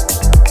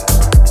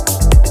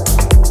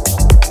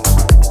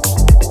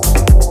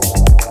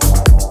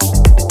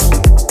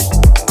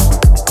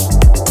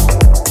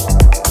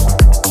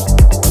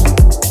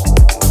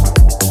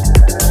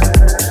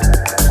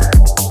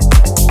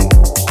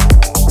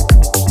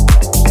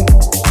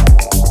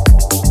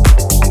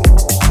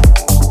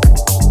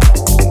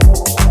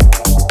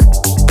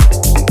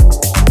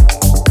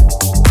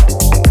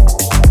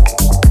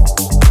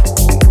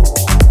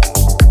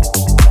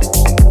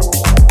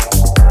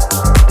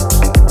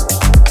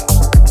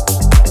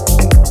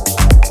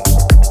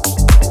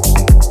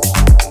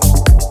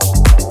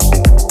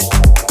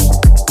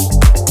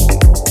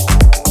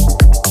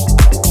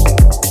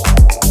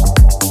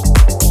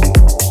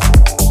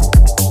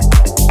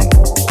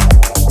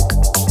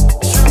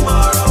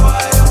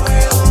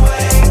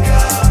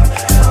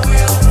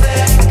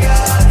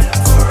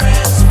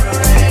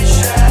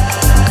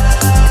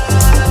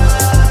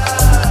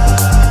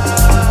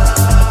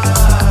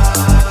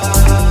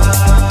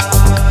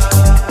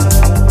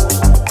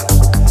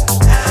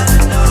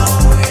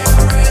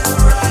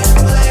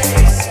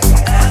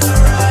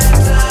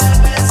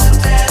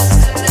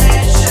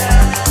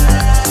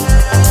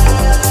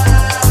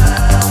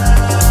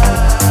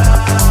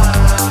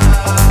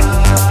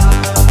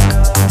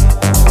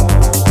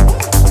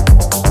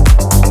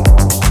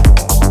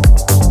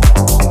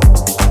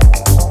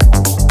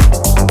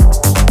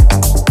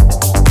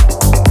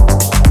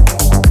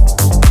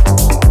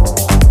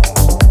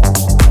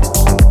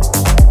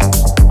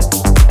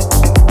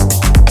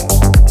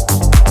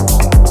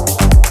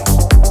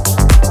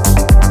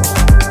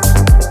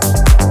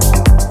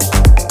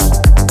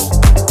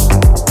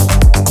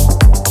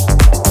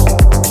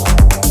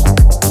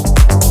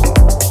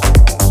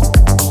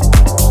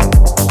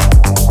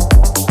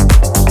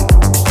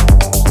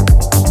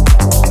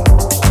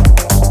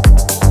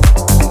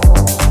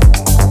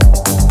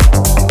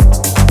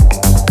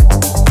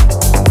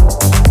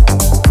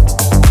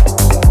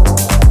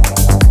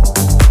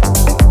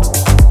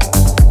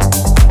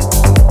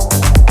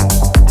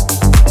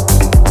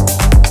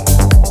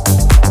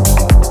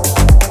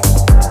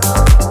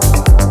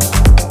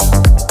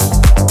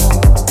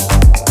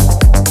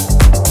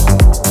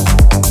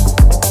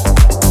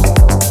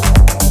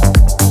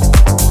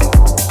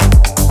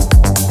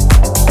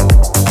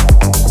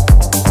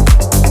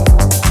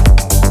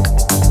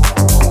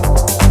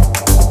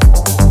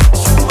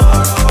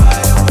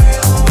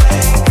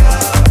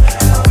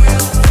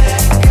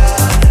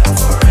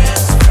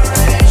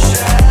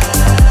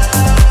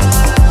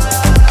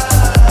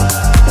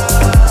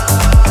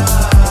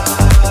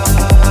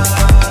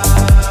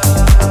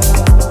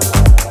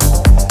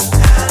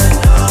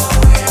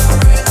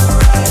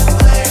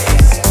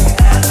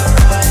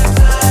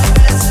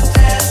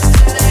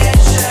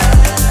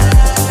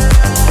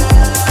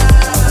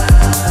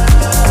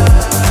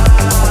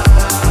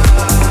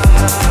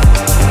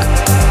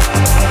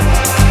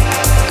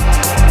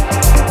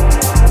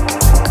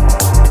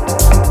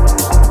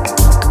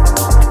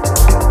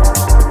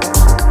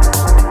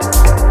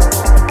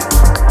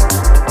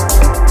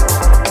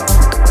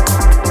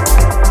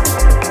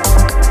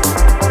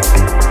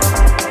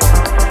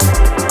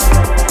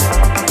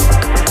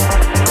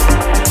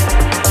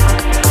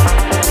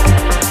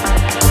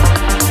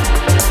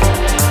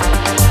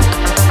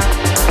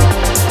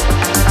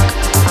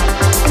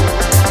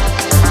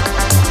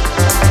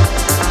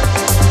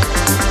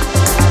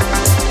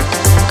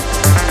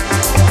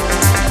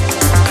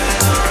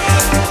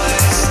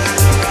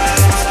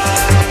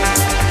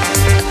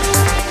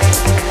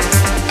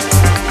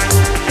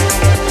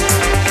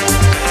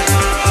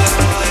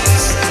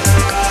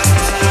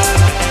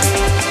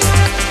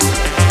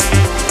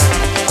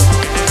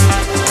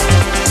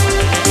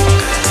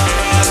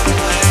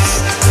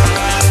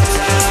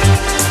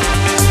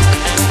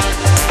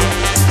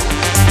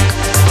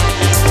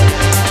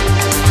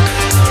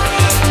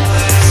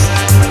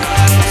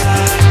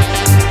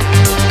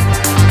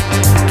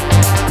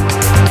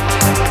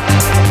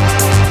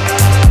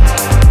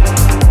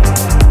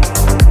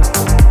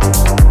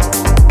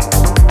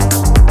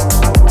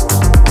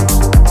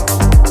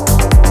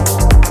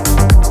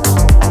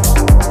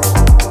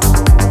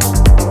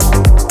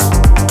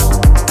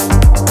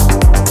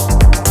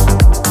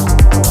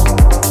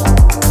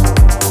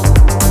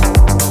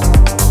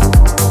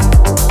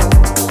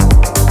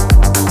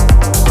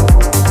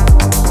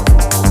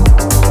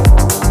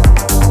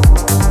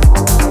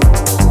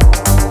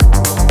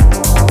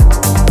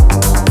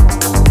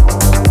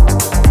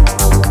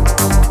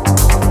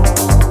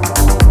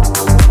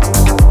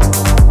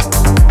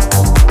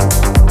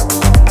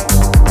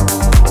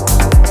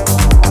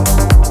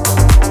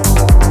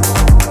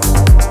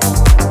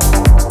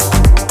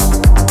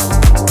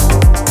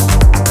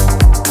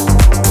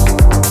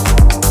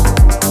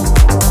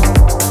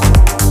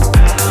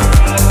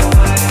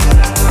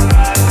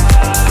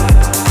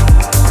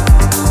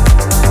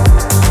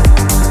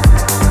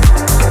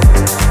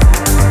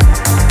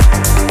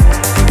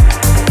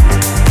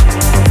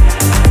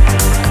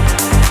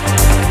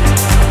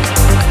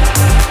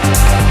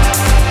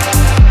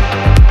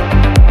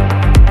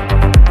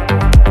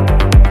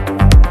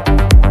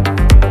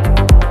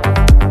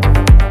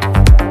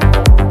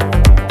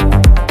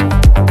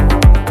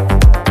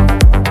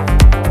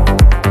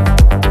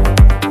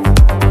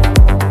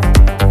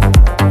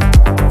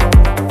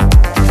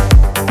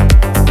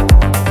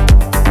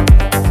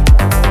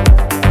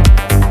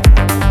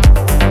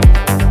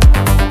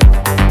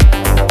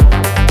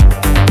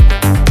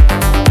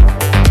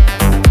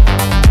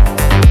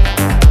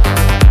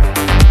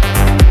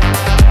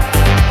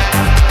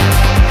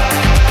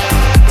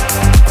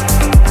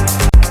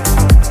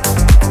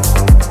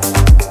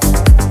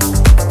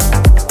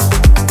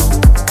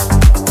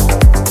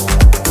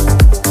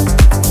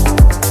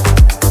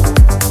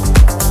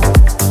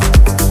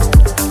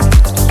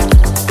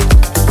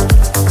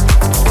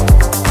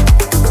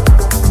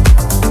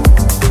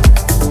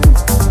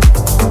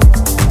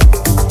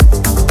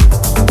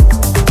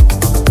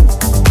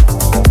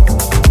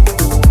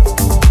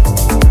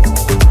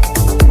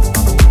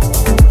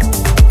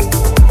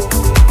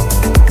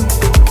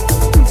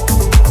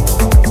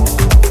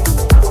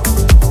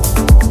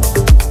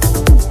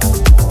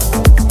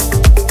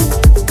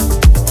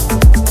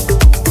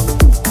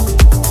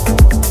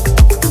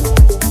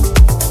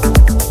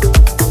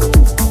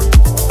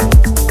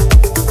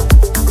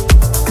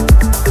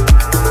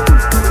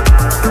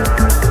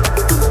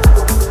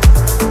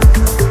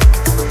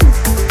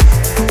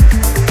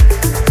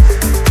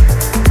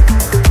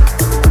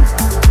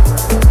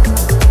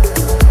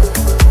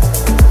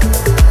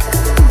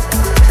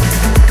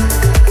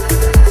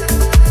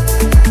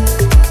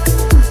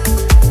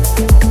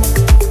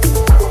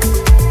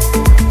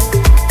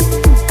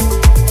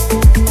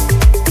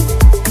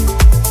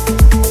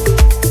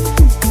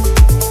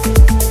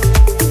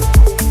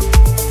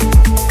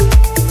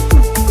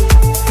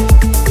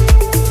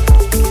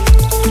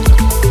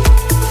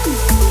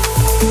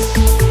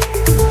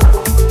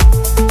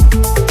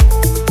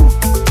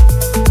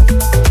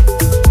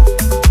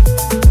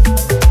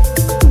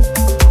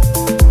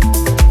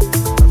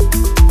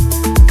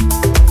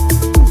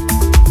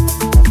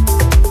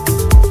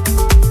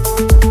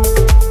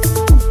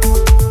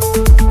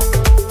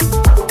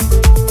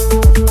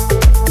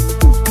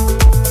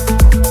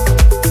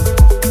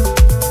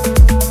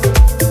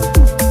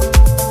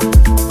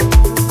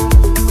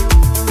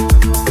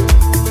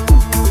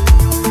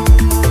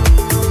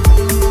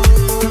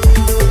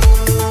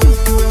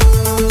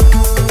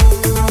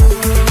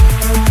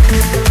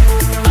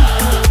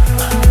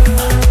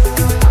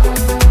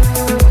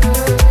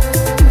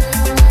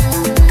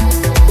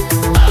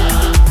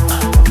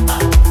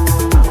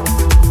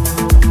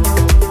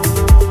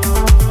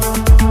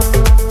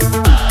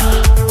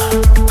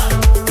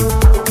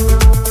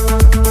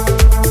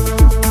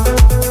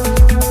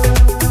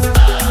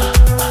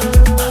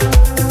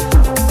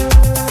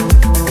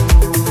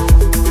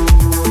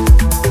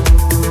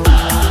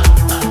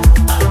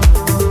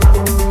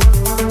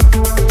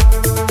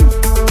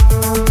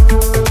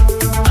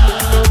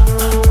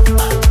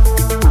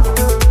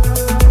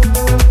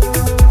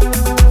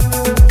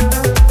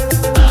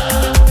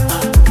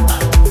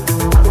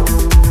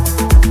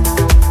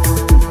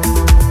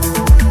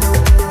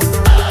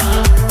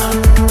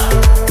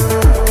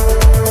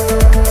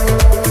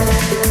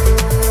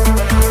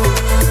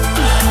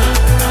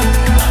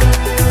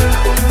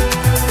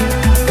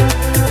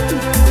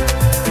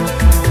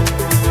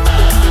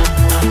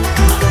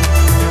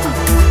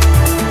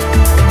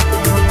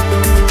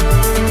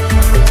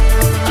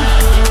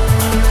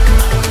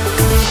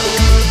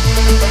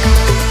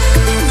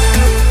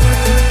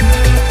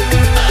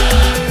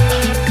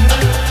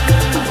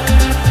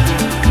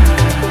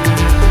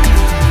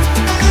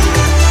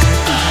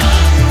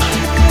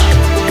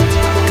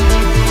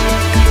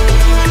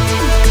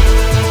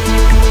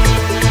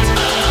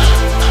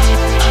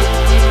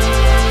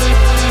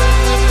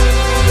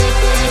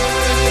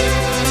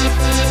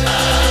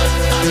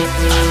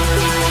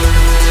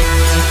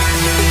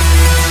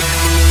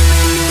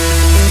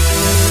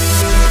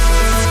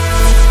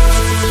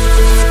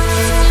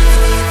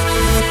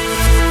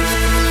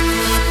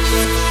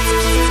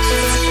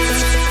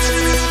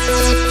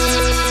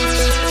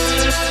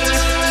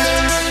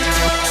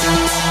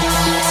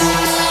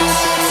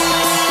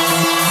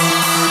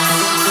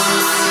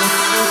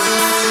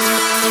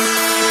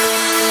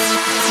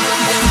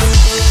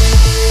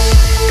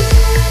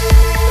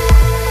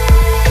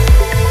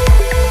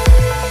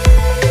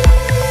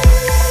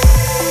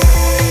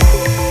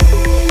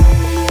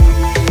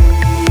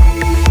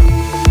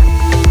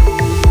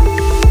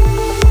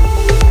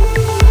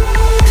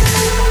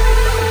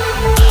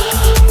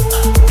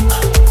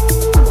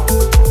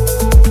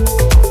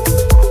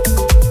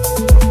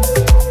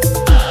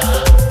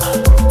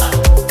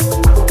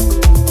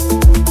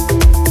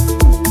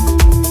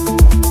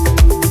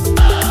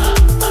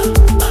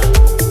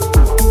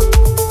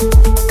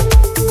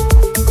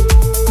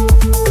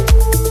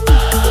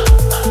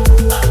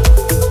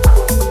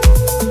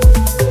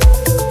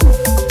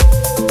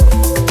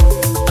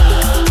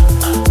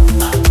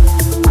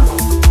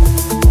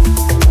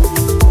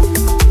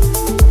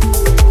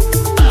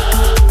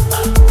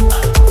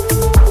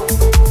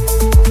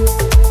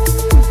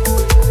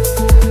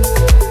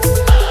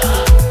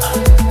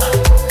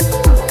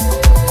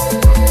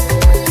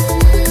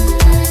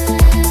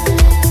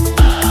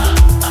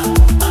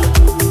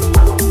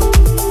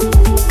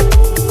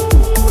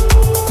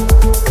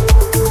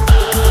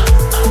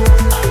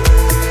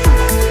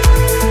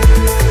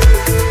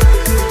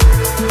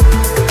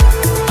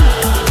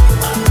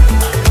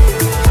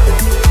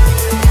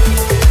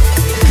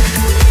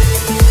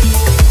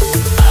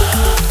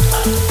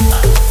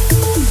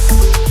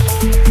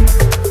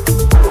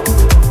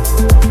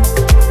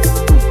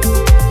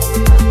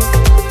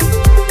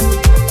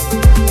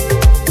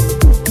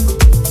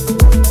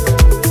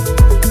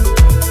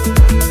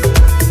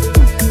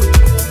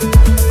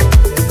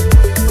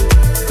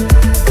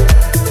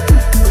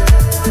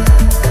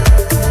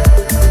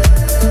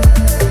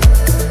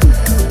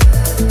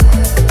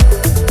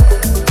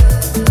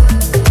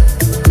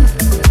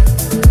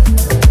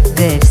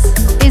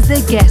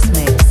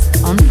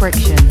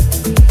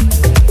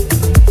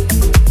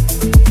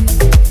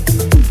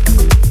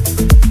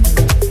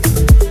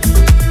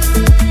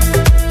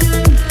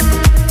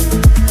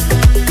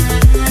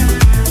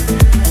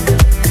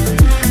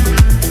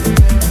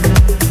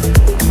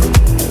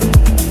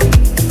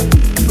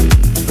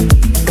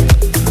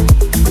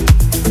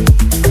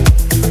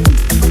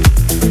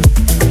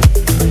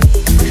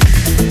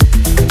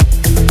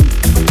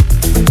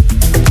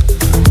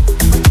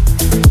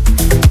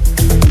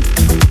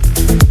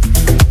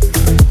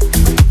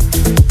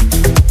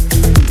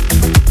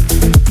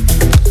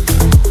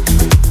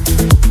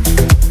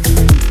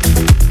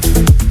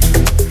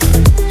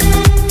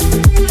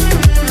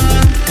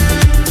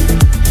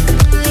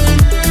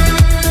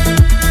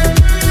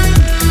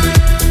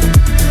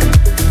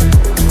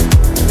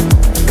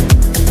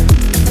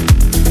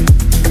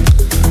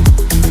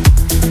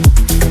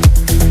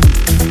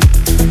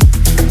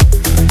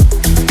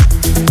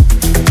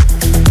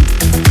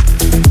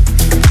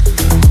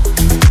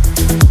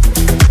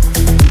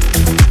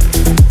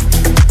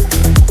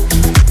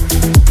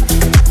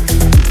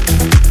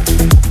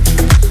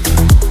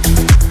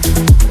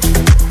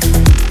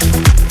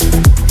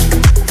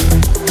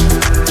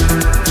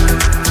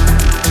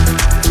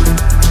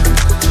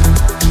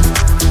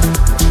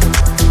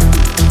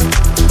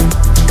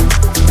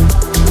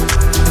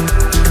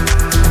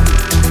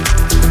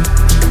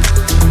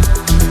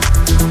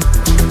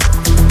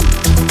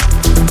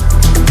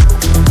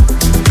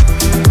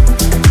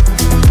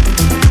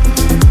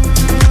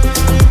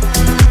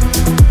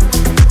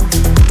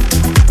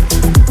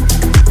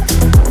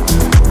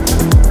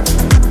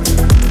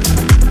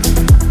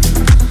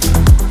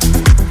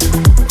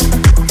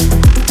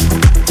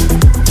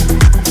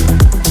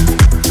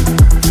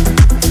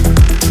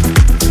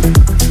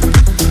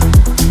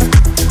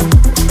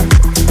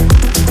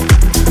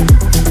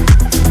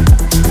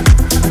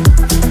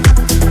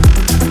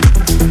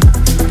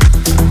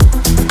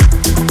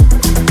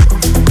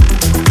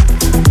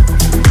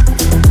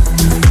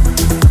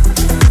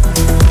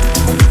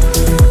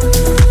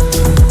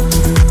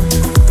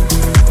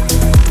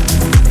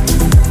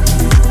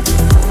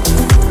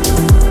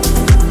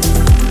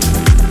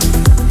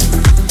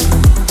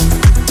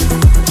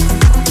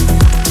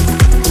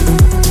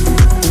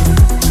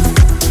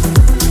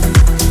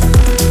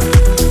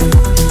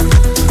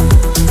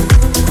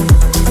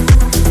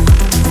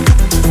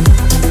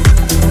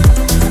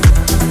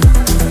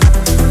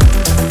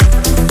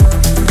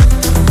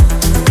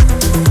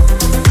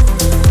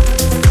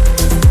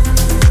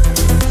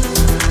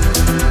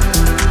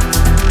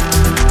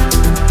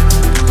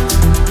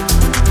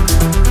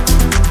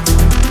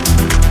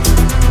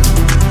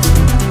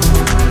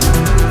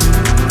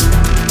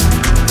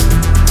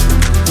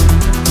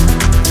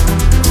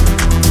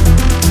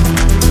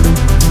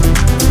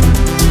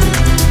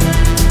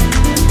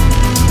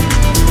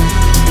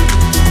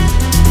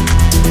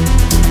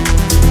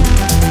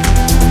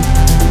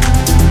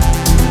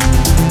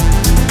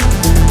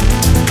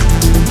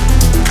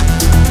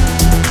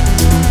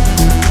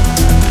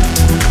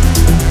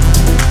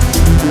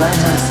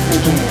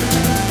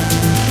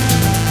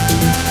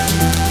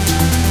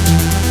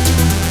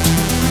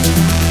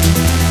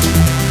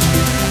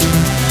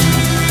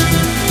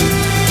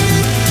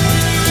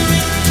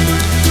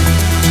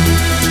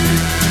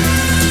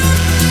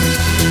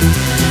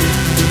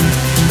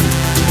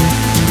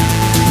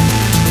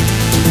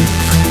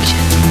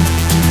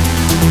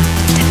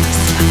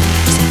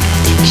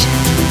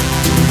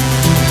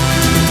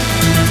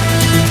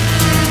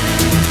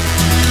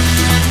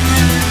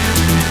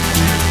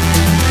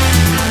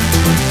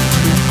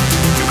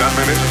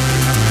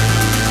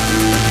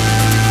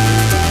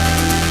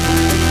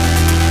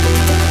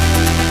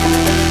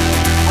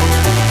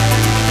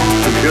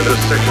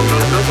 sections on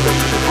top of it.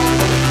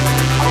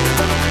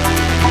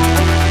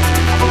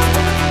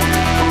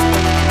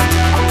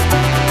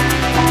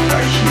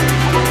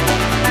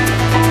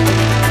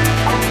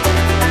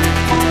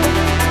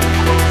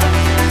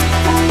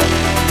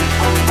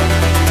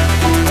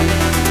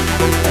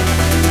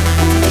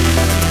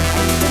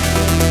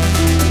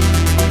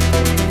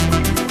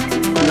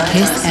 I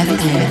hear Kiss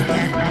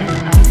FM.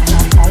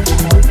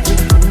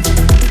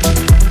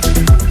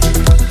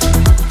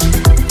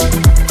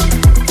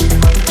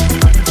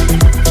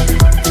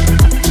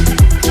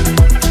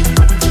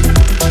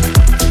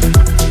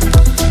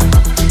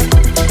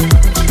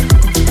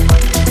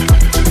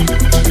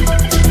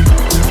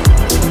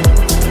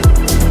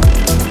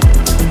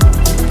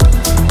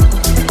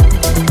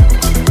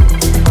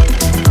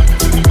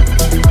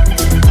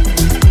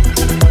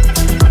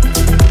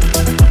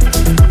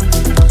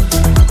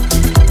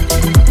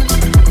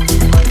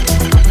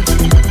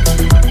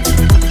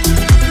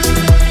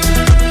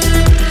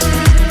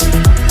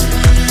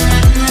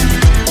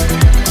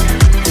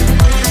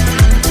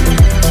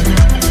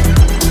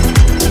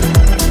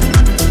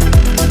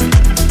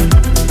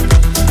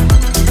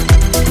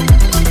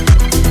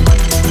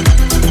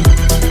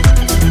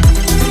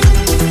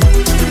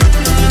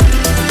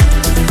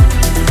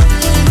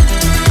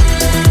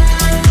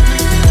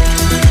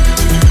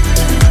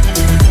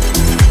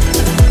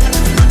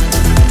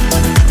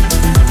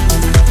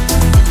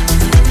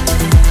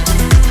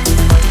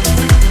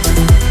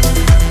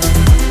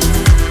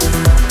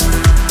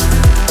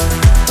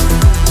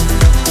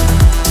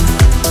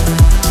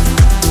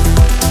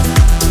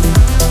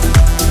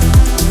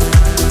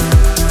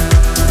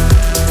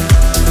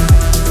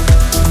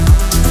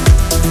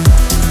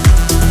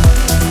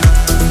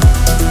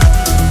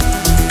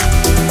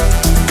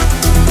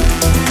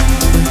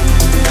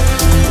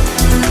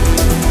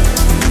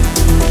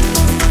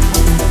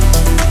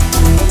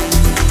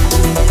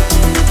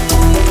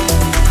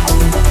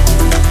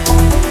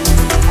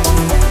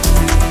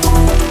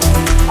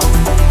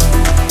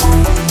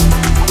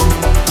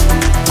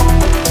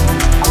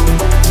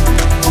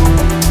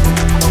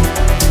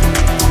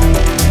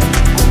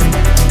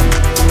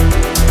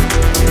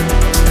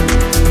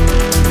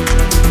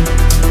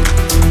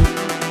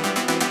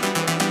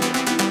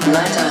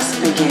 Let us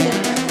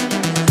begin.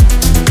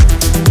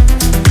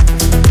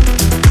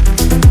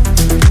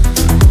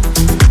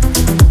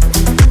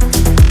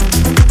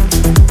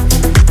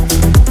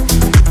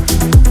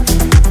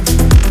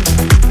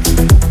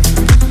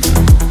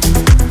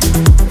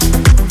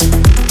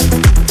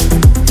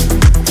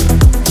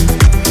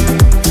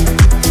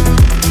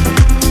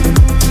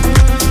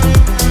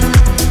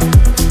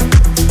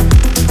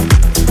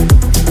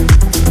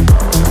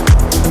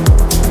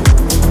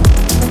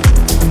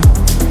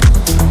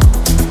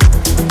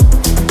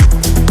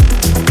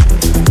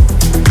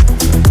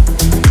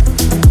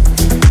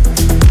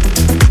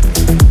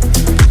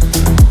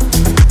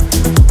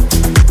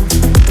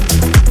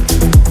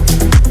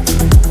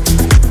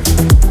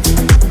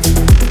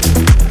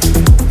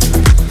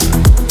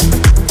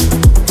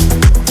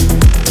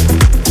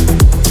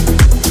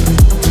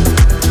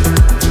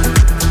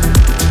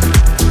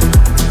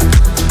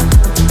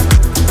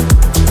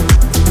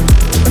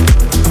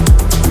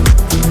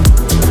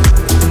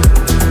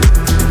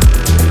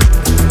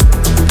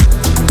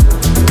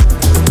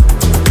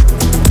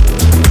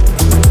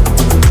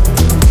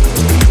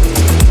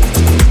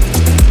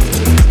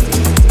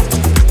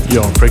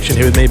 You're on Friction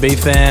here with me,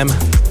 B-tham.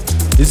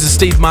 This is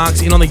Steve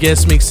Marx in on the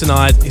guest mix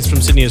tonight. He's from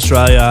Sydney,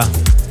 Australia.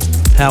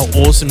 How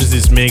awesome is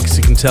this mix?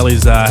 You can tell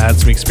he's had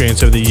some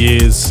experience over the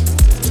years.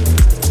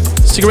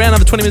 Stick around,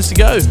 another 20 minutes to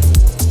go.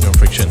 You're on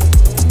Friction.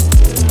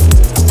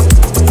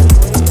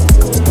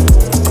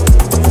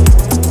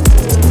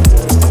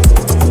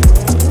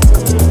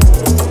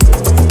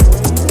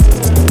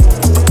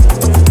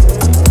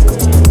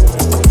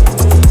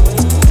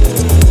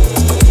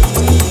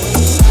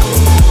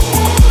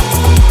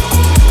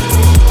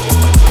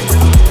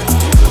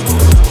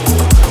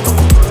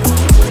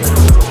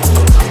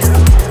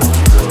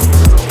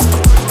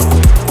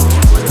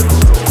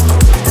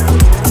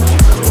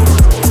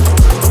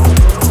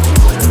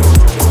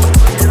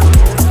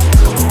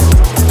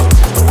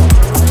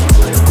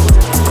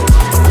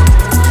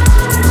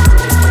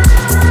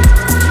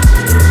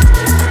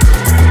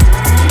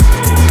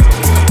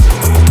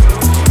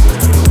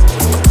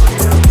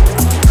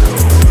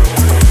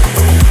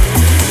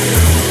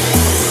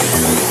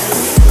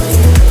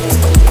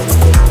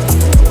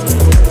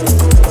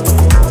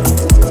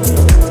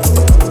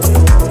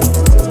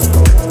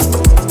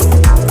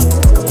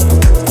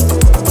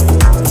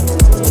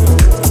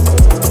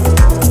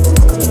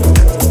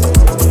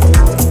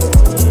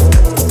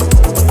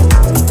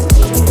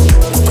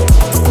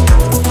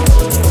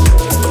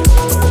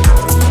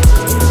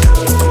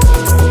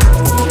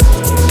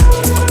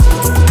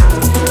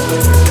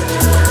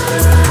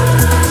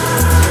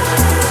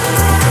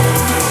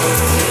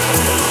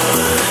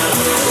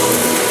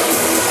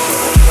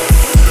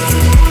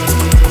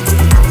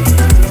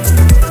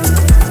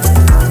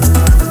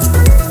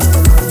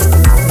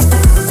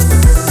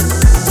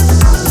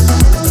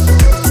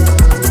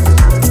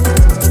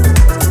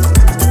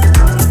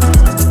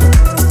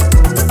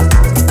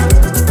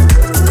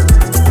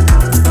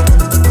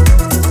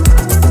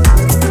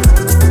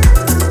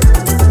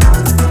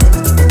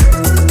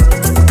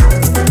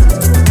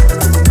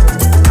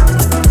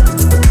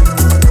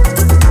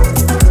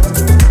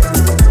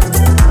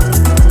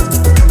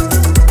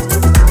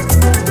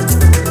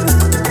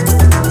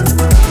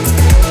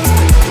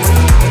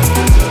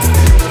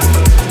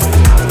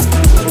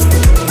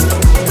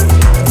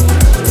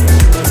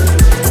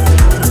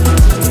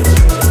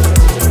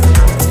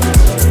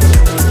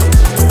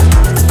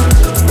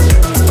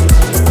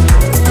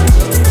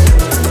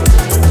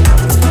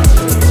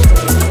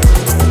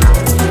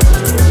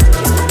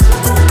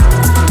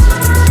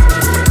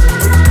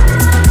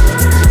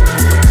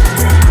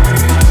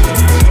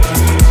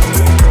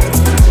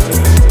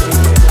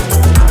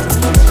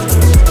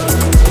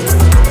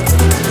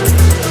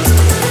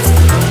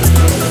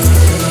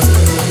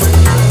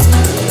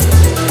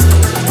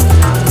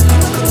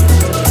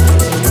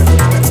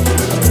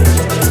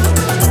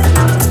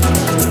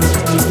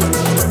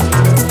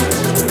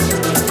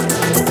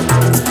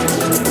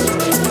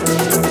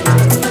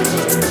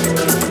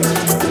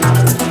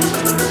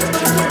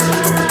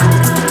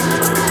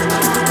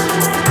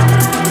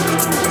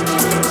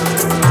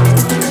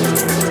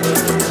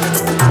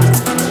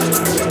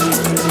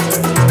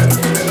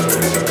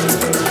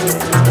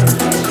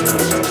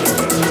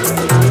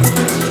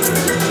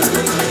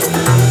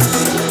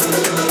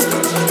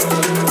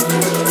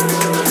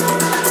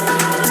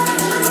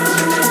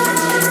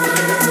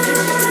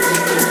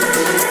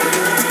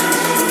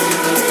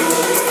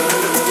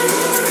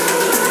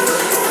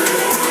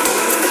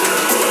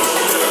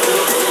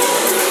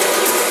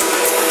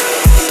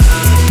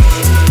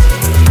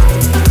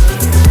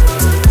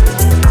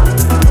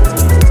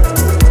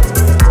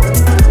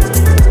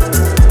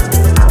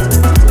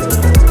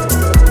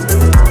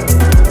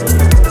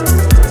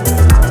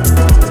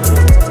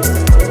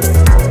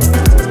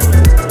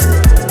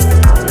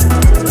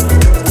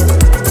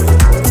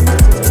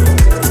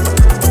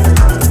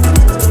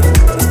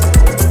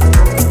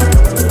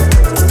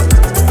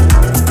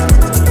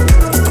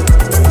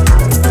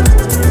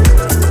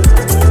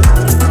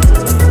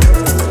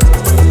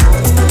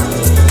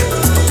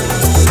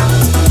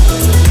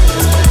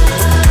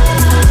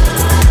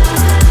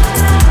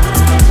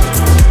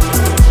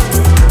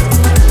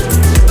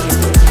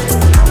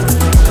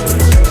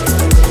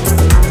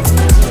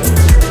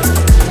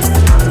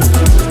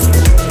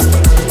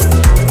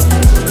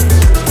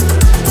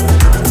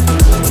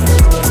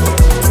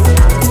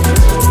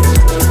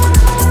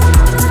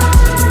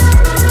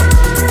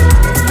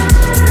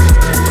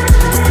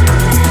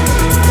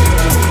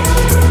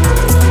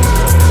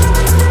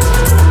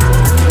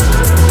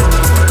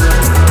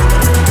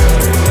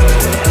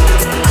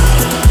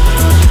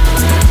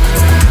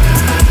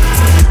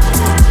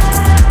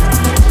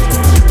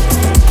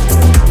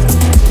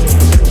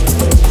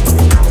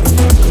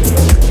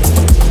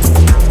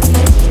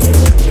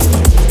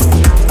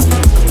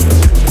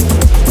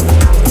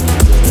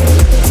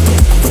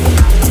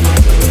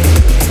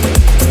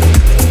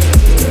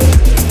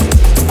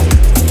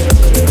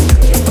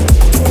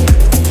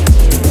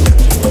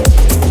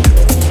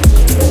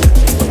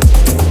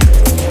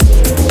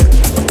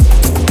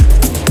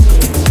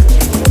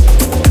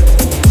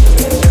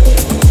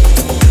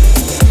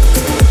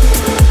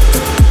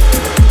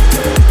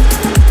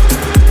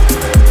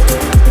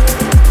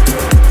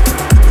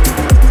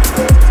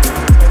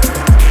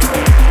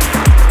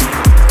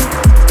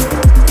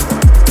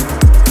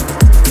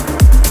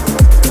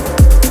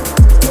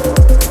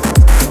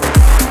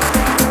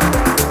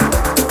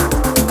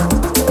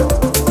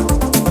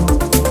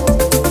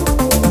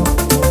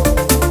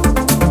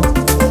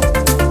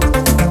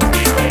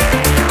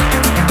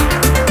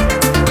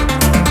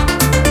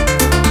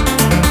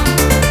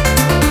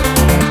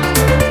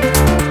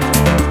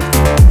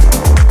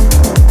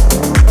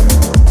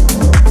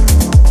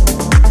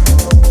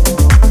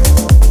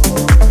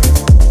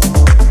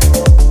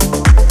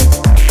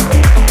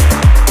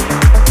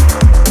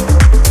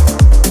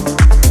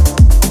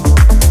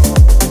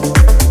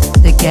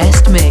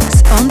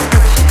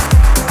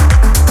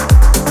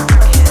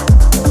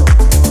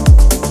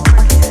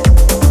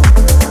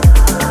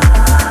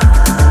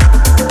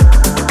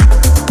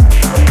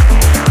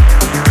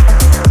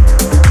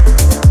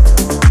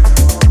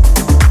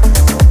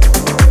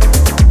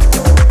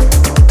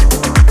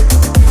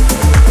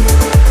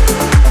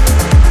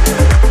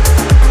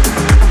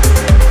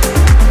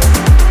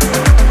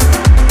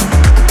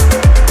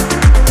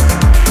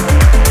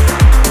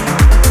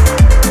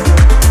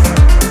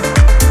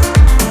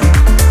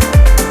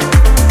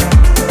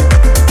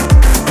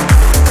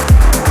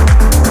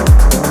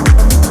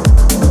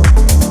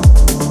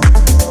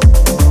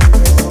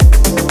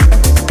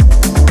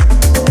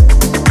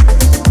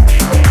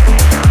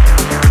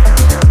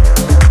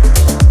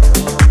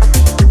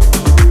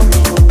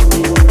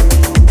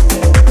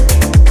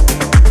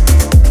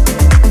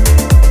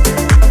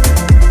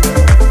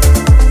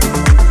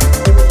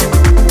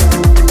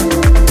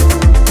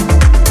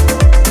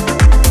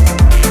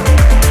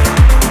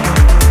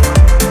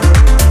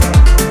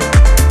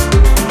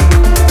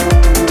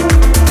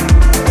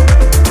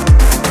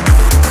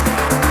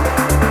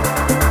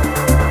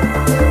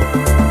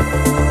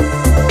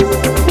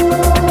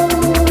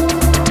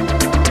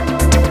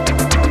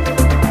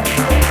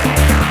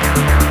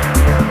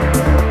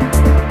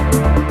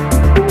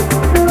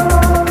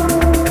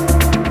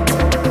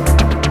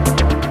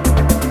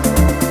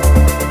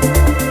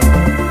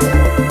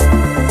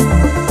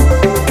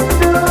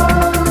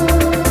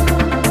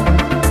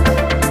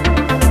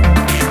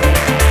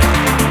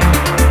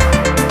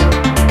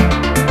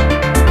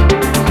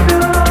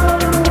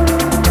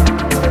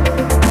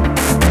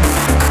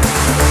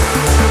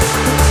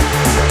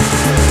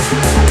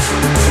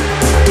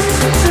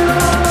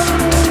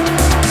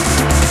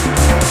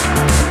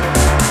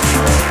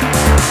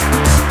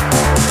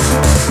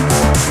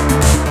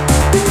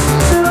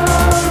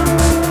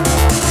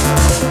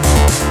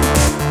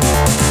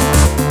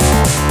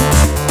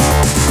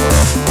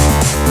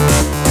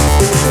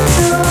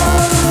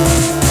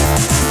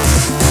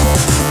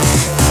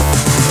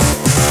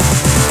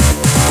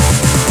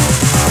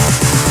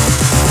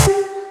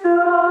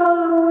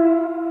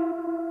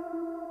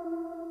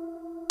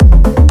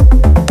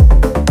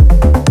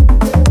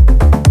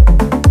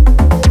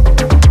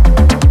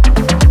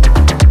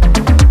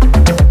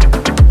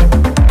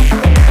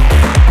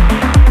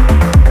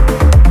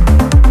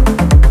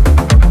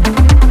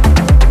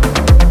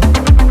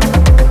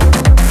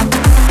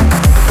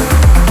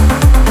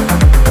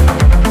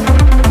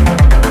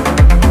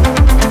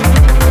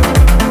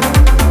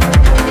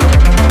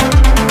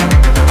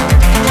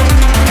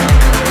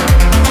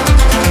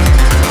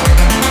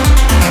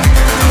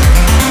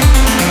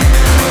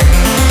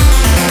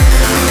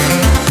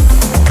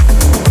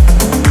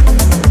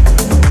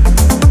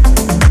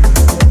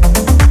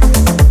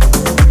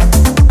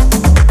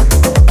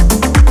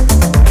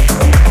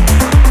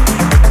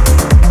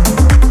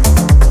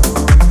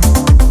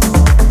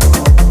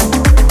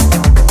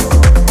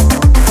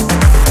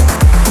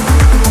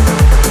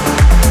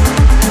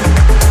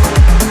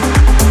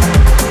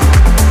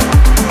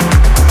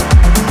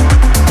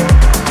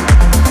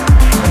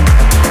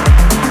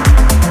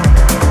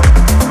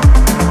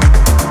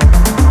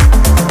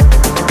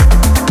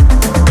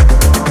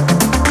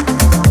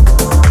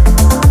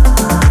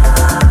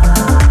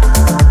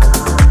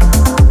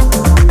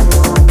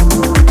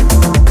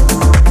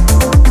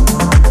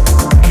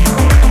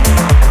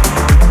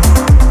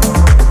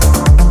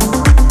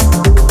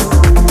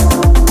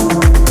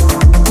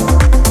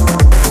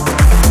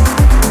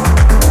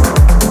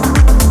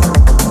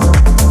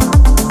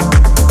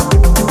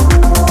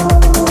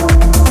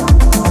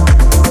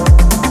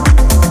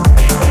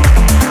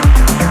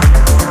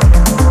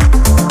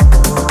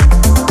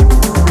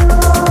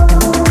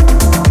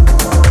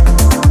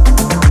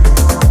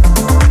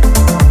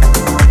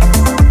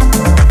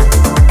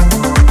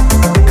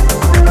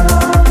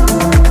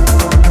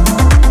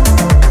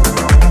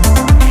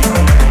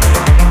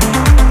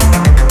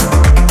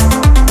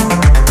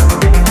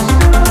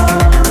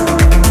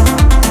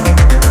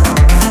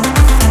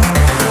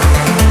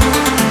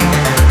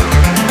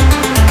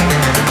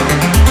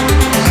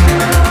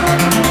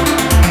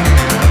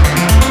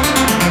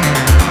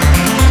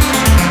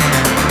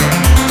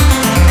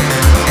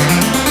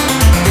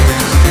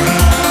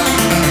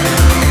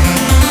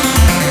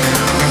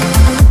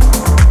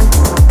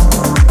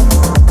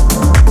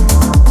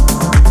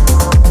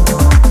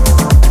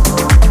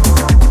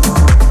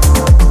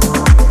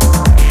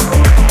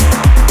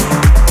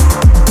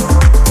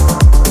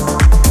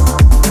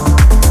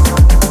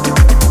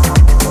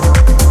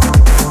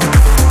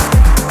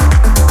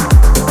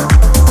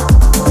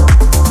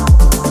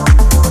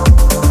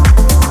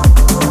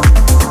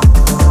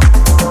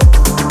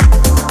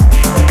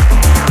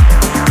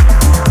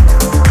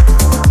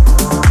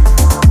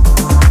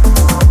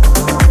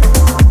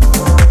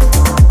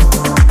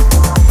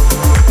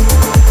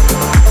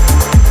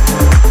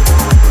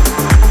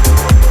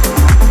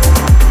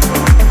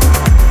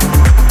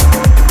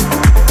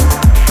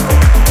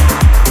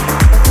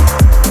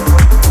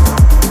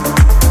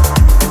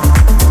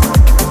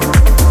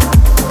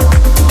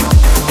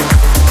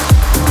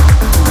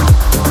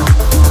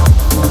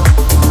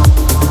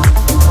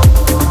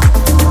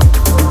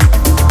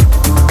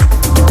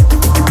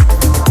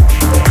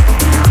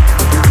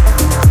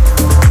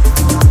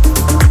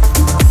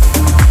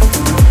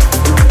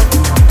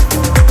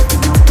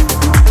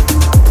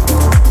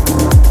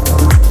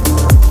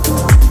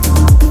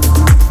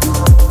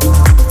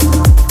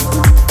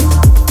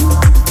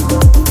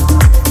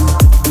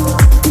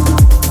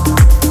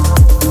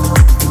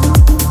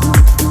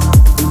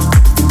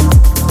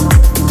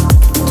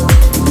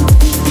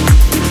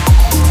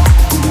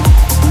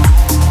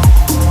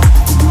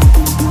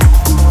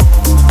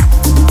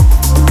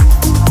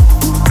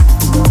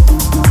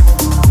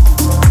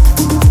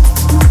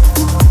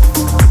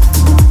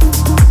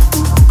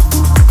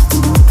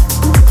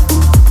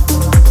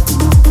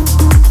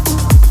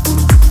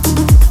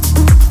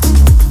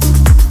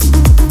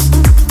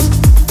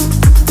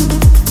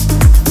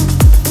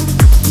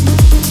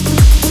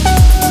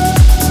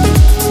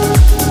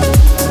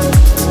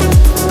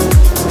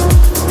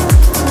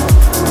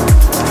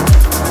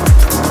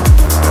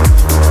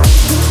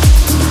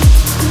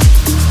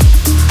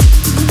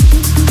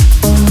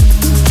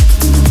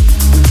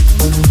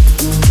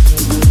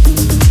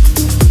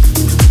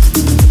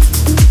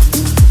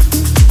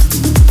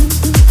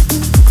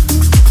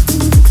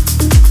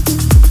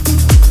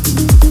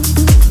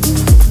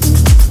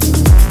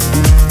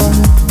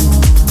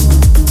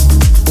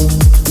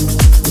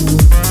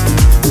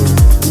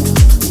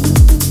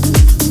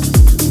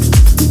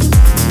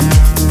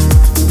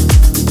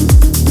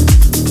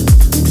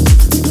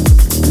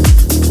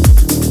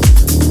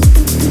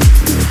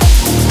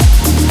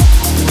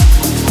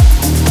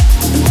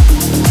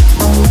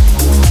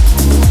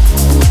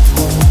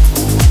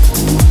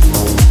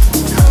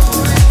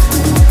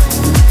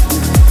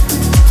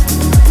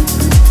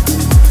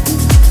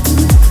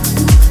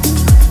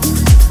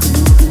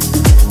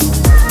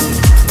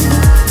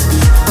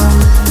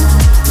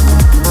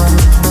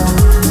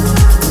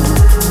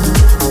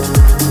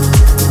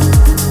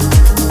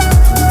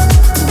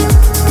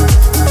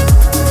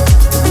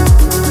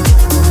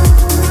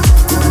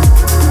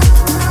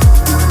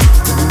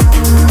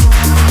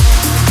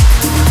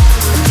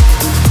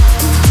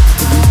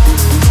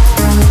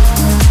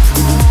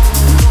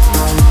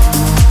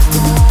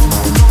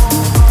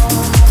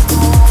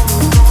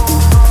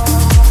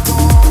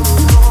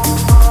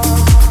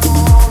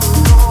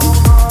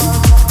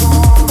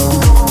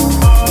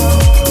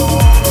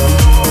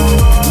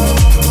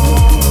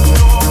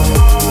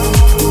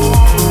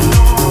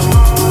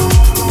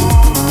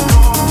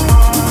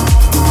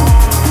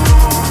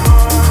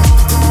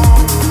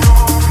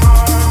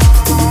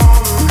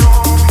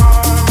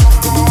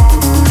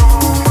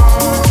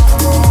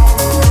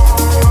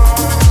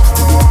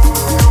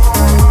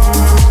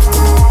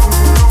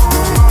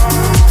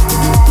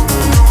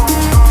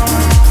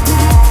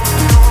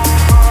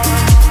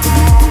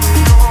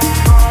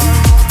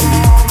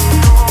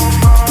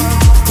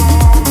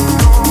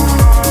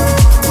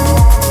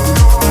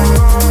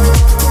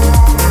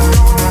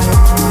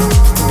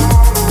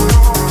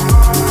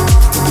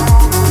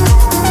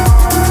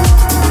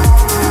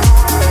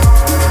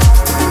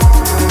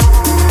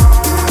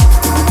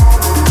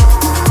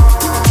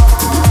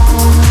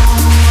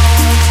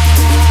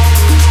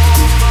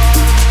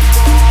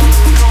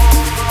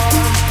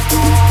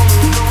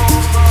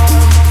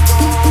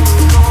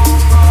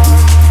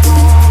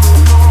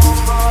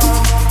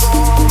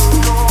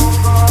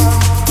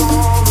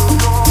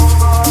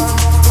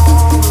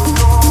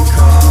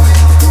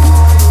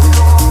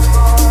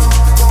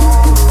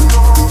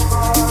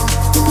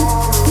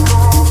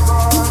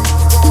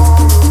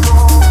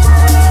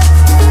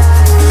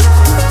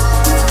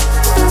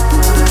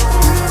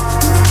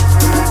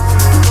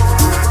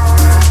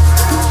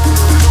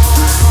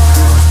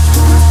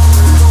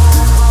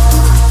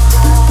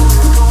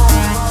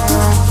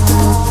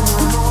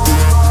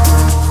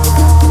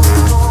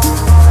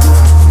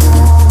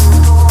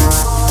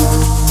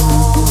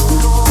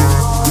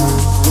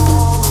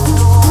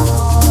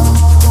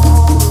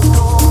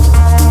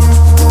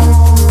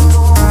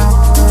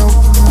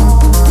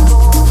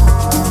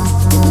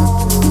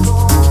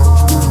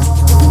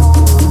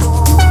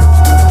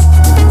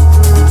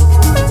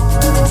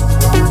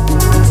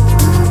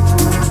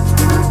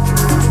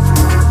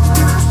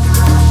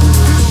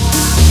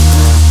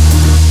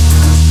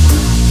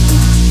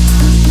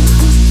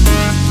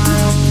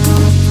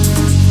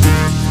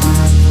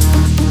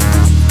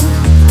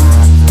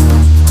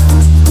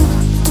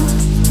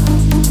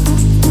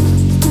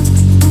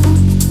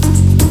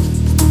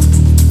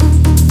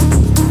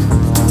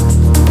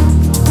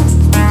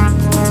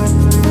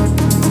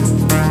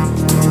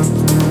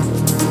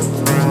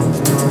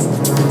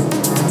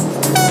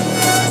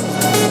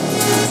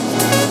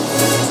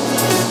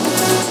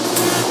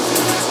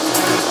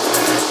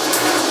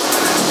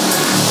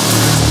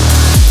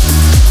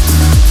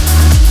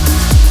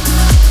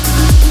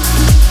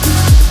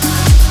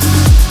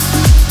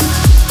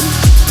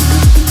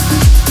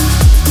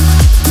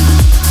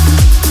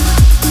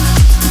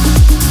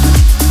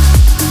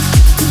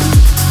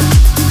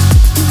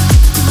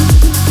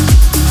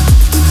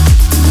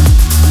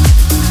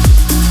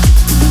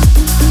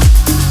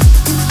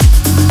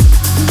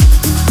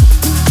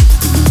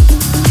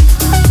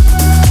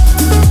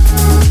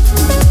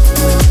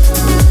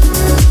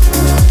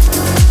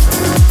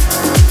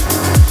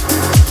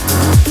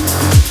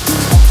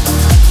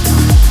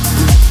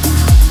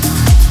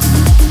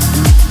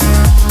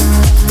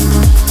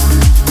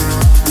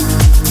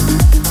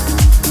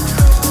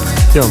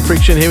 You're on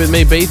Friction here with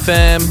me,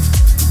 B-tham.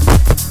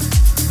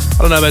 I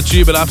don't know about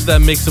you, but after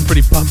that mix, I'm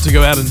pretty pumped to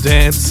go out and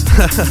dance.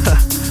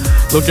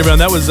 Look, everyone,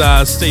 that was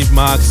Steve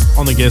Marx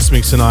on the guest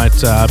mix tonight.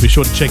 Be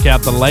sure to check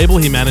out the label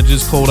he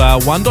manages called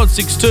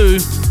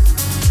 1.62.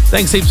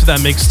 Thanks heaps for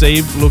that mix,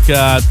 Steve. Look,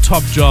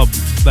 top job.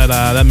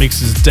 That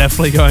mix is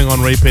definitely going on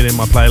repeat in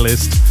my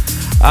playlist.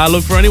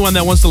 Look, for anyone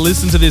that wants to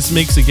listen to this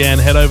mix again,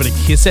 head over to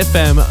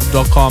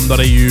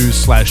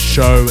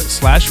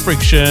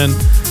kissfm.com.au/show/friction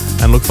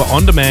and look for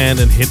On Demand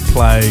and hit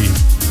play.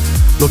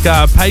 Look,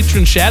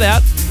 patron shout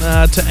out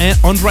to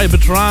Andre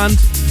Bertrand.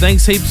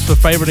 Thanks heaps for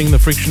favoriting the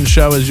Friction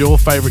Show as your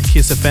favorite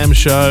Kiss FM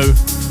show.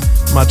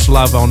 Much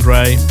love,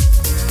 Andre.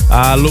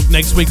 Look,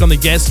 next week on the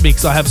guest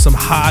mix, I have some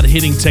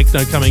hard-hitting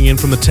techno coming in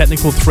from the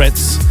Technical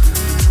Threats.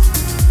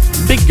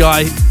 Big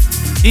guy.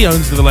 He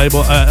owns the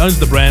label, owns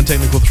the brand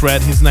Technical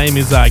Threat. His name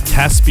is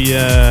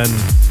Caspian.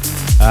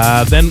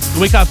 Then the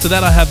week after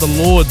that, I have the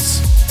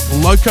Lords,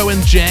 Loco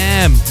and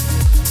Jam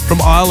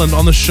from Ireland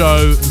on the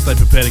show as they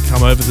prepare to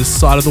come over this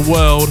side of the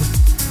world.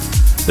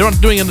 They're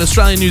doing an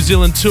Australian-New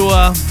Zealand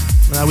tour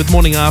with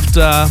Morning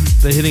After.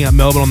 They're hitting up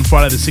Melbourne on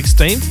Friday the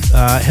 16th.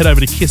 Head over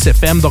to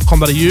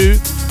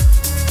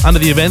kissfm.com.au under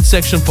the events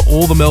section for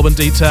all the Melbourne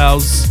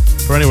details.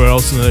 For anywhere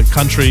else in the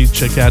country,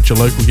 check out your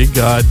local gig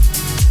guide.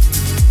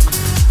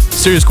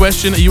 Serious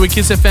question, are you a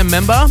Kiss FM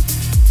member?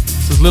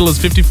 It's as little as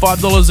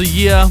 $55 a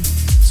year.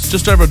 It's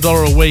just over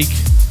 $1 a week.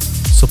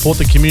 Support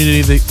the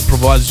community that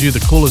provides you the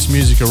coolest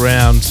music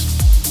around.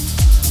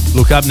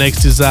 Look, up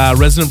next is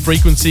Resonant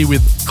Frequency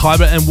with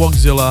Kyber and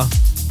Wogzilla.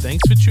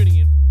 Thanks for tuning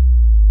in.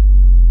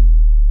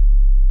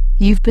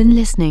 You've been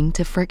listening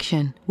to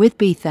Friction with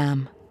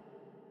B-tham.